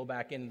you're going to go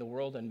back into the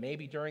world, and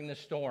maybe during the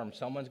storm,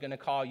 someone's going to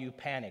call you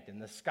panicked, and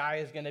the sky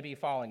is going to be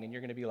falling, and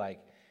you're going to be like,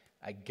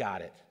 I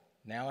got it.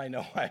 Now I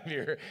know I'm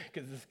here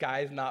because the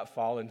sky's not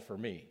falling for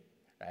me,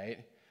 right?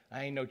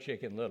 I ain't no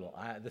Chicken Little.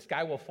 The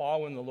sky will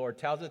fall when the Lord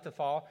tells it to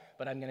fall,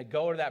 but I'm going to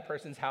go to that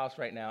person's house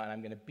right now, and I'm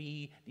going to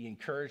be the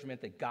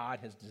encouragement that God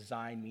has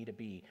designed me to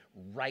be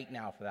right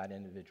now for that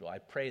individual. I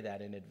pray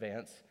that in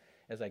advance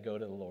as I go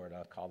to the Lord.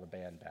 I'll call the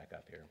band back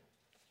up here.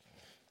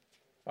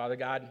 Father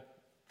God,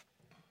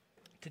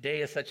 today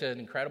is such an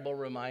incredible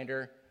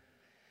reminder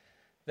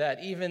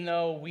that even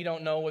though we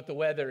don't know what the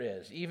weather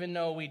is, even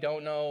though we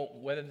don't know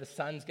whether the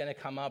sun's going to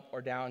come up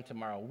or down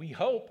tomorrow, we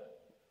hope.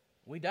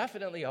 We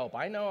definitely hope.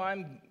 I know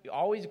I'm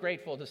always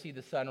grateful to see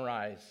the sun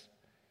rise.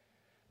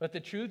 But the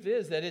truth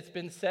is that it's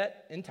been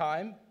set in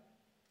time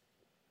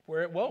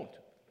where it won't.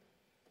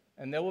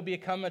 And there will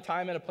become a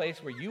time and a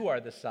place where you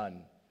are the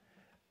sun,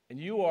 and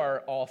you are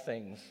all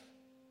things.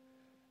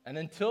 And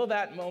until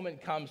that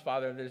moment comes,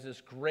 Father, there's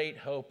this great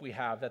hope we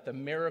have that the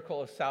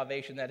miracle of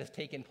salvation that has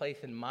taken place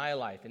in my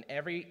life and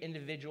every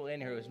individual in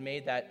here who has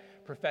made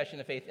that profession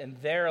of faith in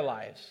their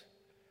lives,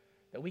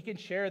 that we can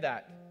share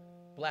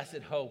that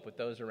blessed hope with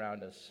those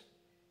around us.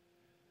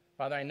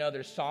 Father, I know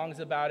there's songs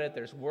about it,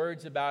 there's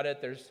words about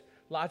it, there's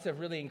lots of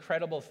really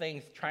incredible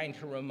things trying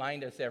to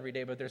remind us every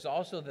day, but there's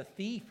also the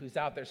thief who's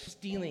out there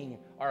stealing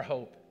our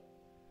hope,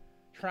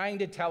 trying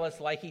to tell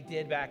us like he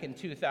did back in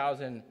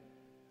 2000,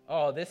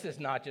 oh, this is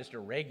not just a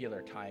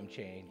regular time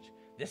change,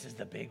 this is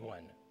the big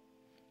one.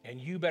 And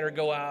you better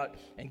go out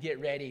and get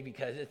ready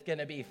because it's going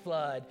to be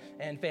flood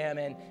and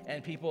famine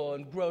and people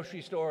in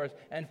grocery stores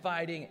and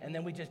fighting, and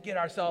then we just get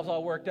ourselves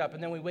all worked up,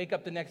 and then we wake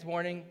up the next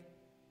morning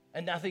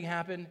and nothing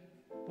happened.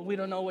 But we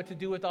don't know what to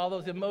do with all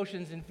those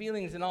emotions and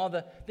feelings and all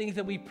the things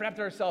that we prepped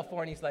ourselves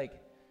for. And he's like,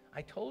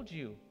 I told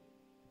you.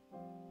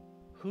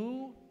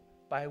 Who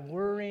by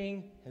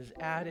worrying has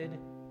added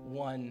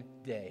one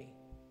day?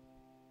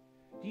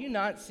 Do you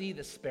not see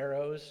the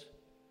sparrows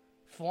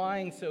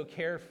flying so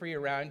carefree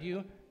around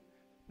you?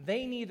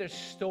 They neither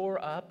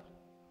store up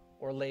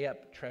or lay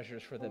up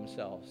treasures for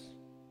themselves.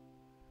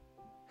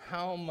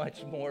 How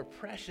much more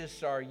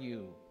precious are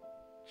you,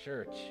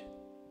 church,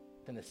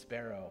 than a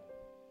sparrow?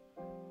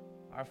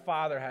 Our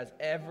Father has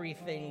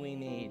everything we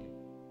need,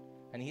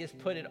 and he has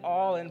put it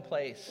all in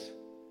place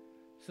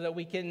so that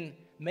we can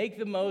make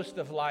the most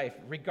of life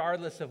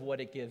regardless of what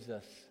it gives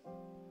us.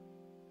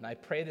 And I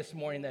pray this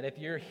morning that if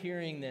you're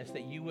hearing this,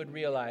 that you would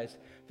realize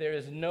there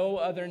is no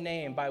other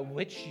name by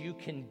which you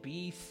can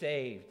be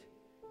saved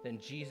than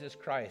Jesus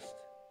Christ.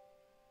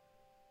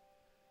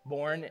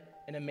 Born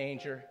in a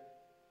manger,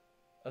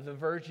 of the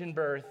virgin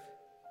birth,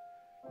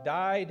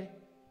 died,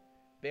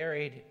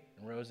 buried,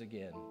 and rose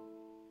again.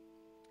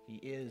 He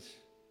is,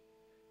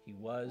 he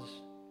was,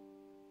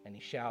 and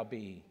he shall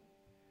be.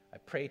 I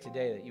pray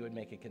today that you would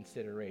make a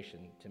consideration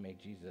to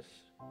make Jesus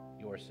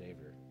your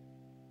Savior.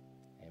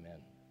 Amen.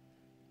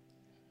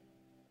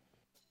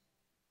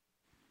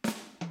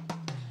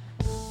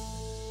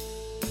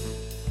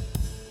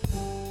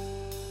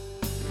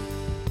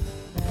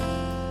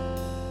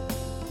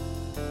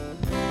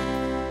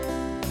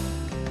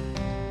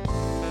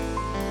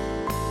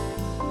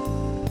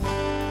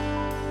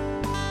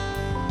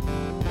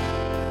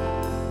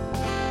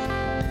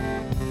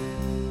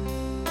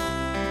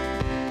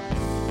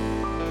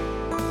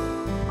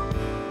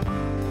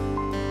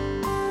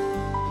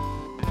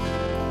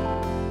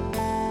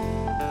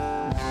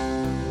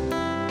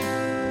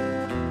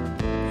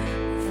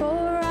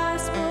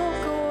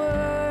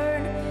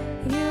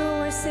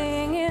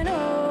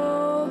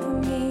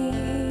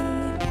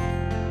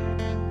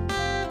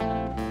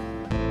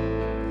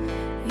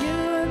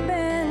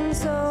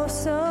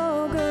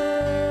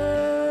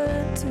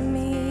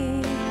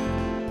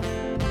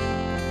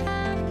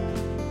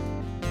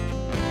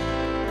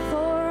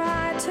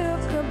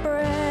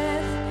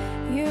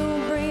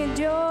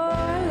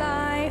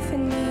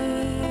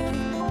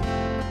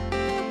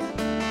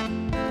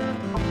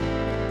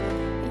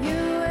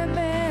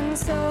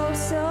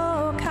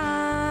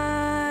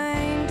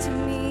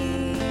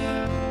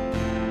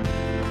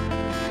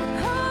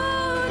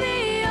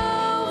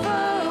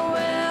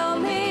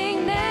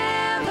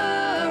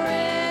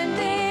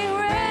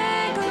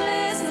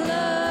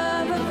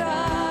 Love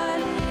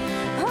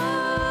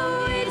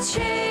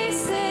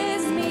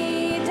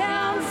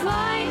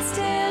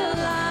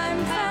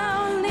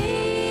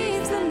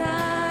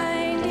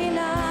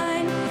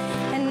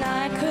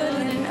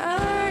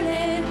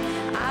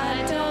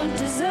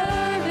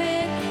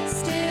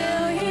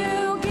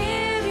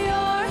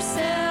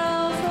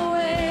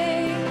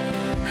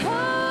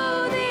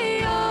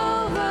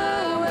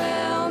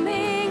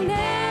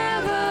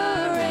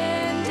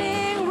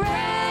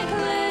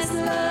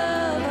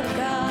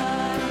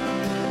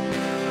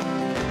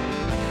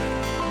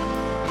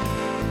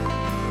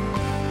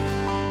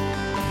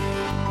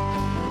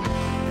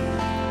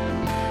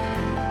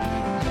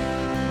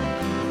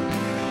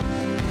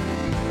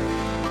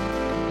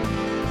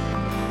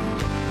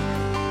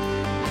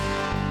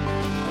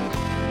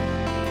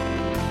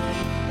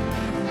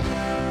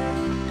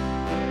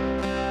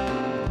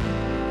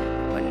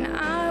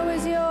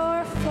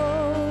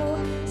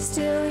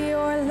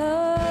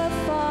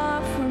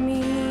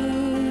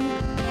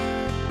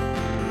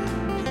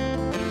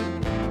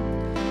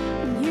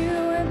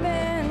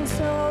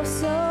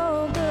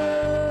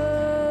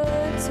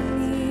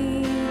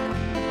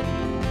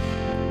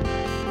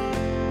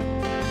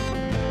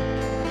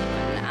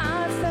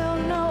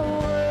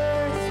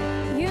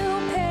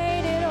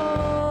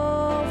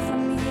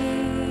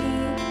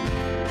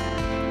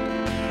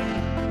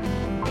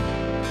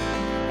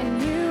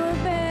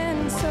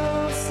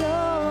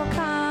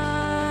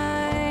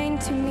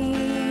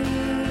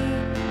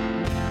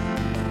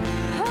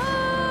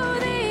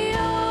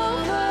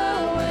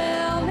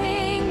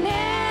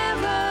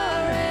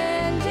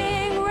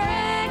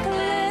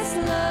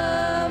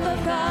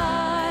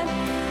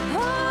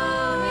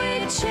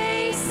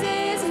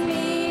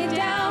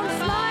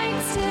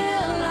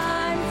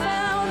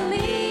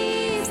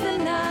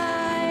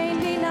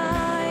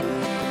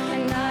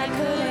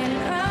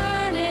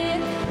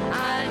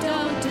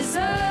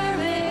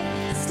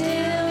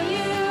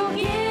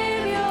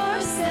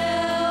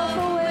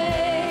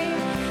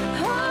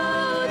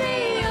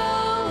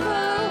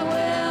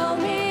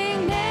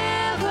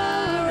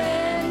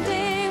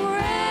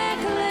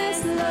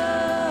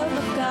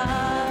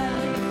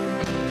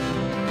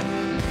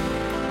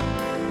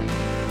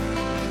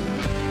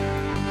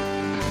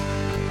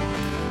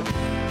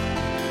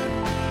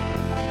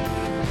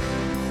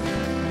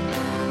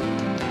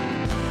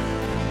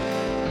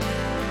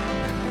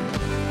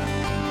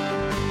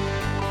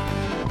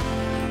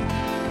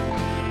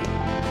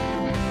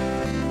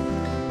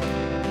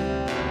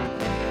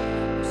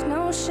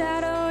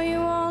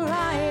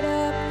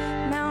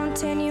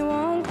mountain you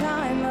won't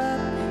climb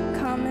up,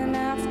 coming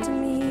after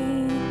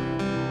me.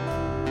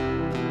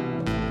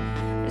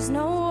 There's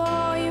no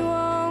wall you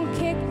won't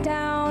kick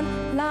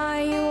down,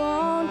 lie you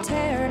won't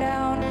tear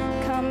down,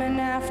 coming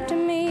after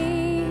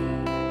me.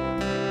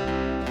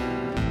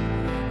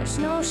 There's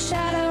no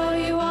shadow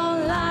you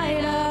won't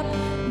light up,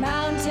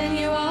 mountain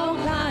you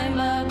won't climb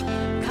up,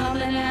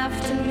 coming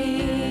after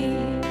me.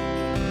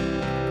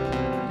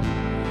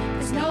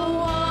 There's no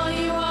wall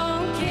you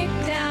won't kick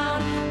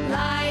down,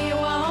 lie you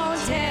won't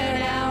tear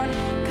down,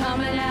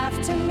 coming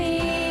after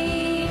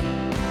me.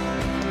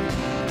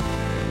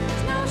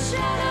 There's no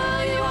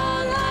shadow you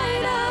won't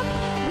light up,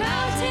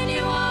 mountain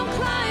you won't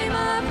climb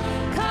up,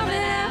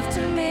 coming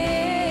after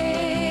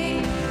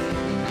me.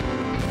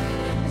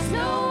 There's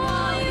no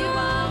wall you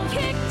won't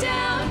kick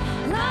down,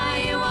 lie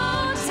you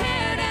won't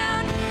tear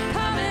down,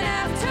 coming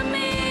after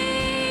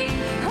me.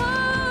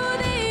 Oh,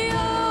 the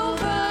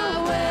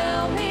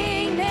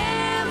overwhelming,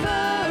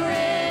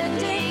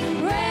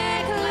 never-ending,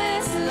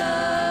 reckless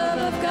love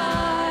of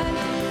God.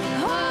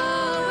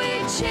 Oh,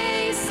 it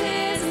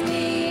chases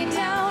me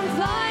down,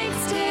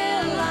 fights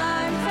till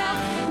I'm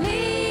found,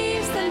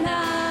 leaves the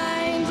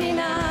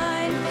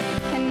 99,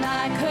 and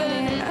I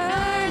couldn't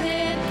earn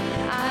it,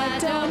 I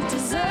don't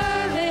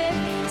deserve it,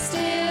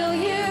 still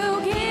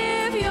you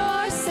give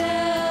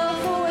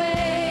yourself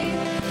away.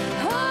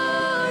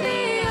 Oh,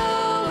 the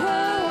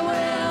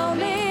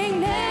overwhelming,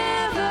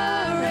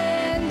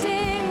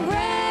 never-ending,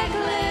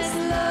 reckless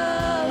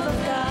love of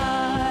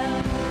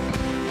God.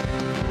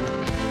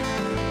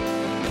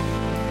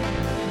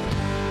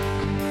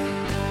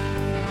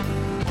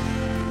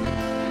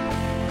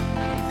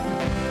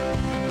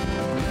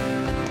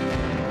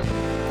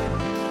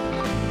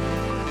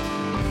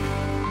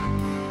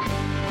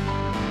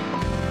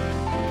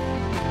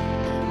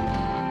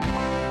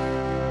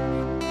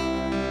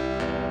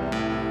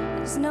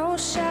 There's no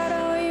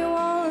shadow you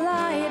won't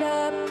light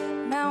up,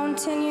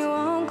 mountain you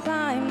won't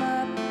climb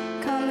up,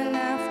 coming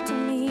after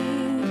me.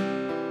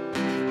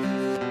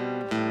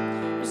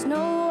 There's no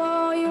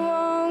wall you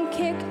won't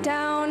kick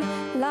down,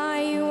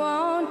 lie you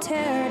won't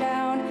tear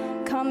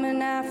down,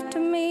 coming after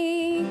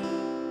me.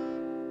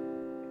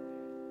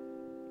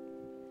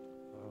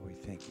 Oh, we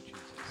thank you,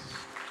 Jesus.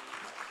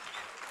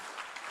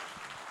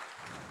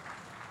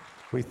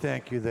 We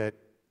thank you that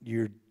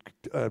you're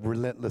a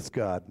relentless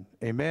God.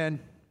 Amen.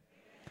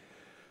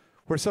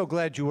 We're so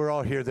glad you were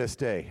all here this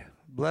day.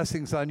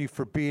 Blessings on you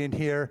for being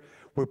here.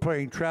 We're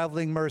praying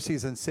traveling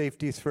mercies and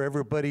safeties for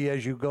everybody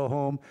as you go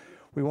home.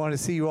 We want to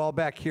see you all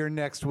back here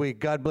next week.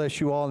 God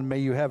bless you all, and may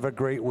you have a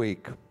great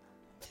week.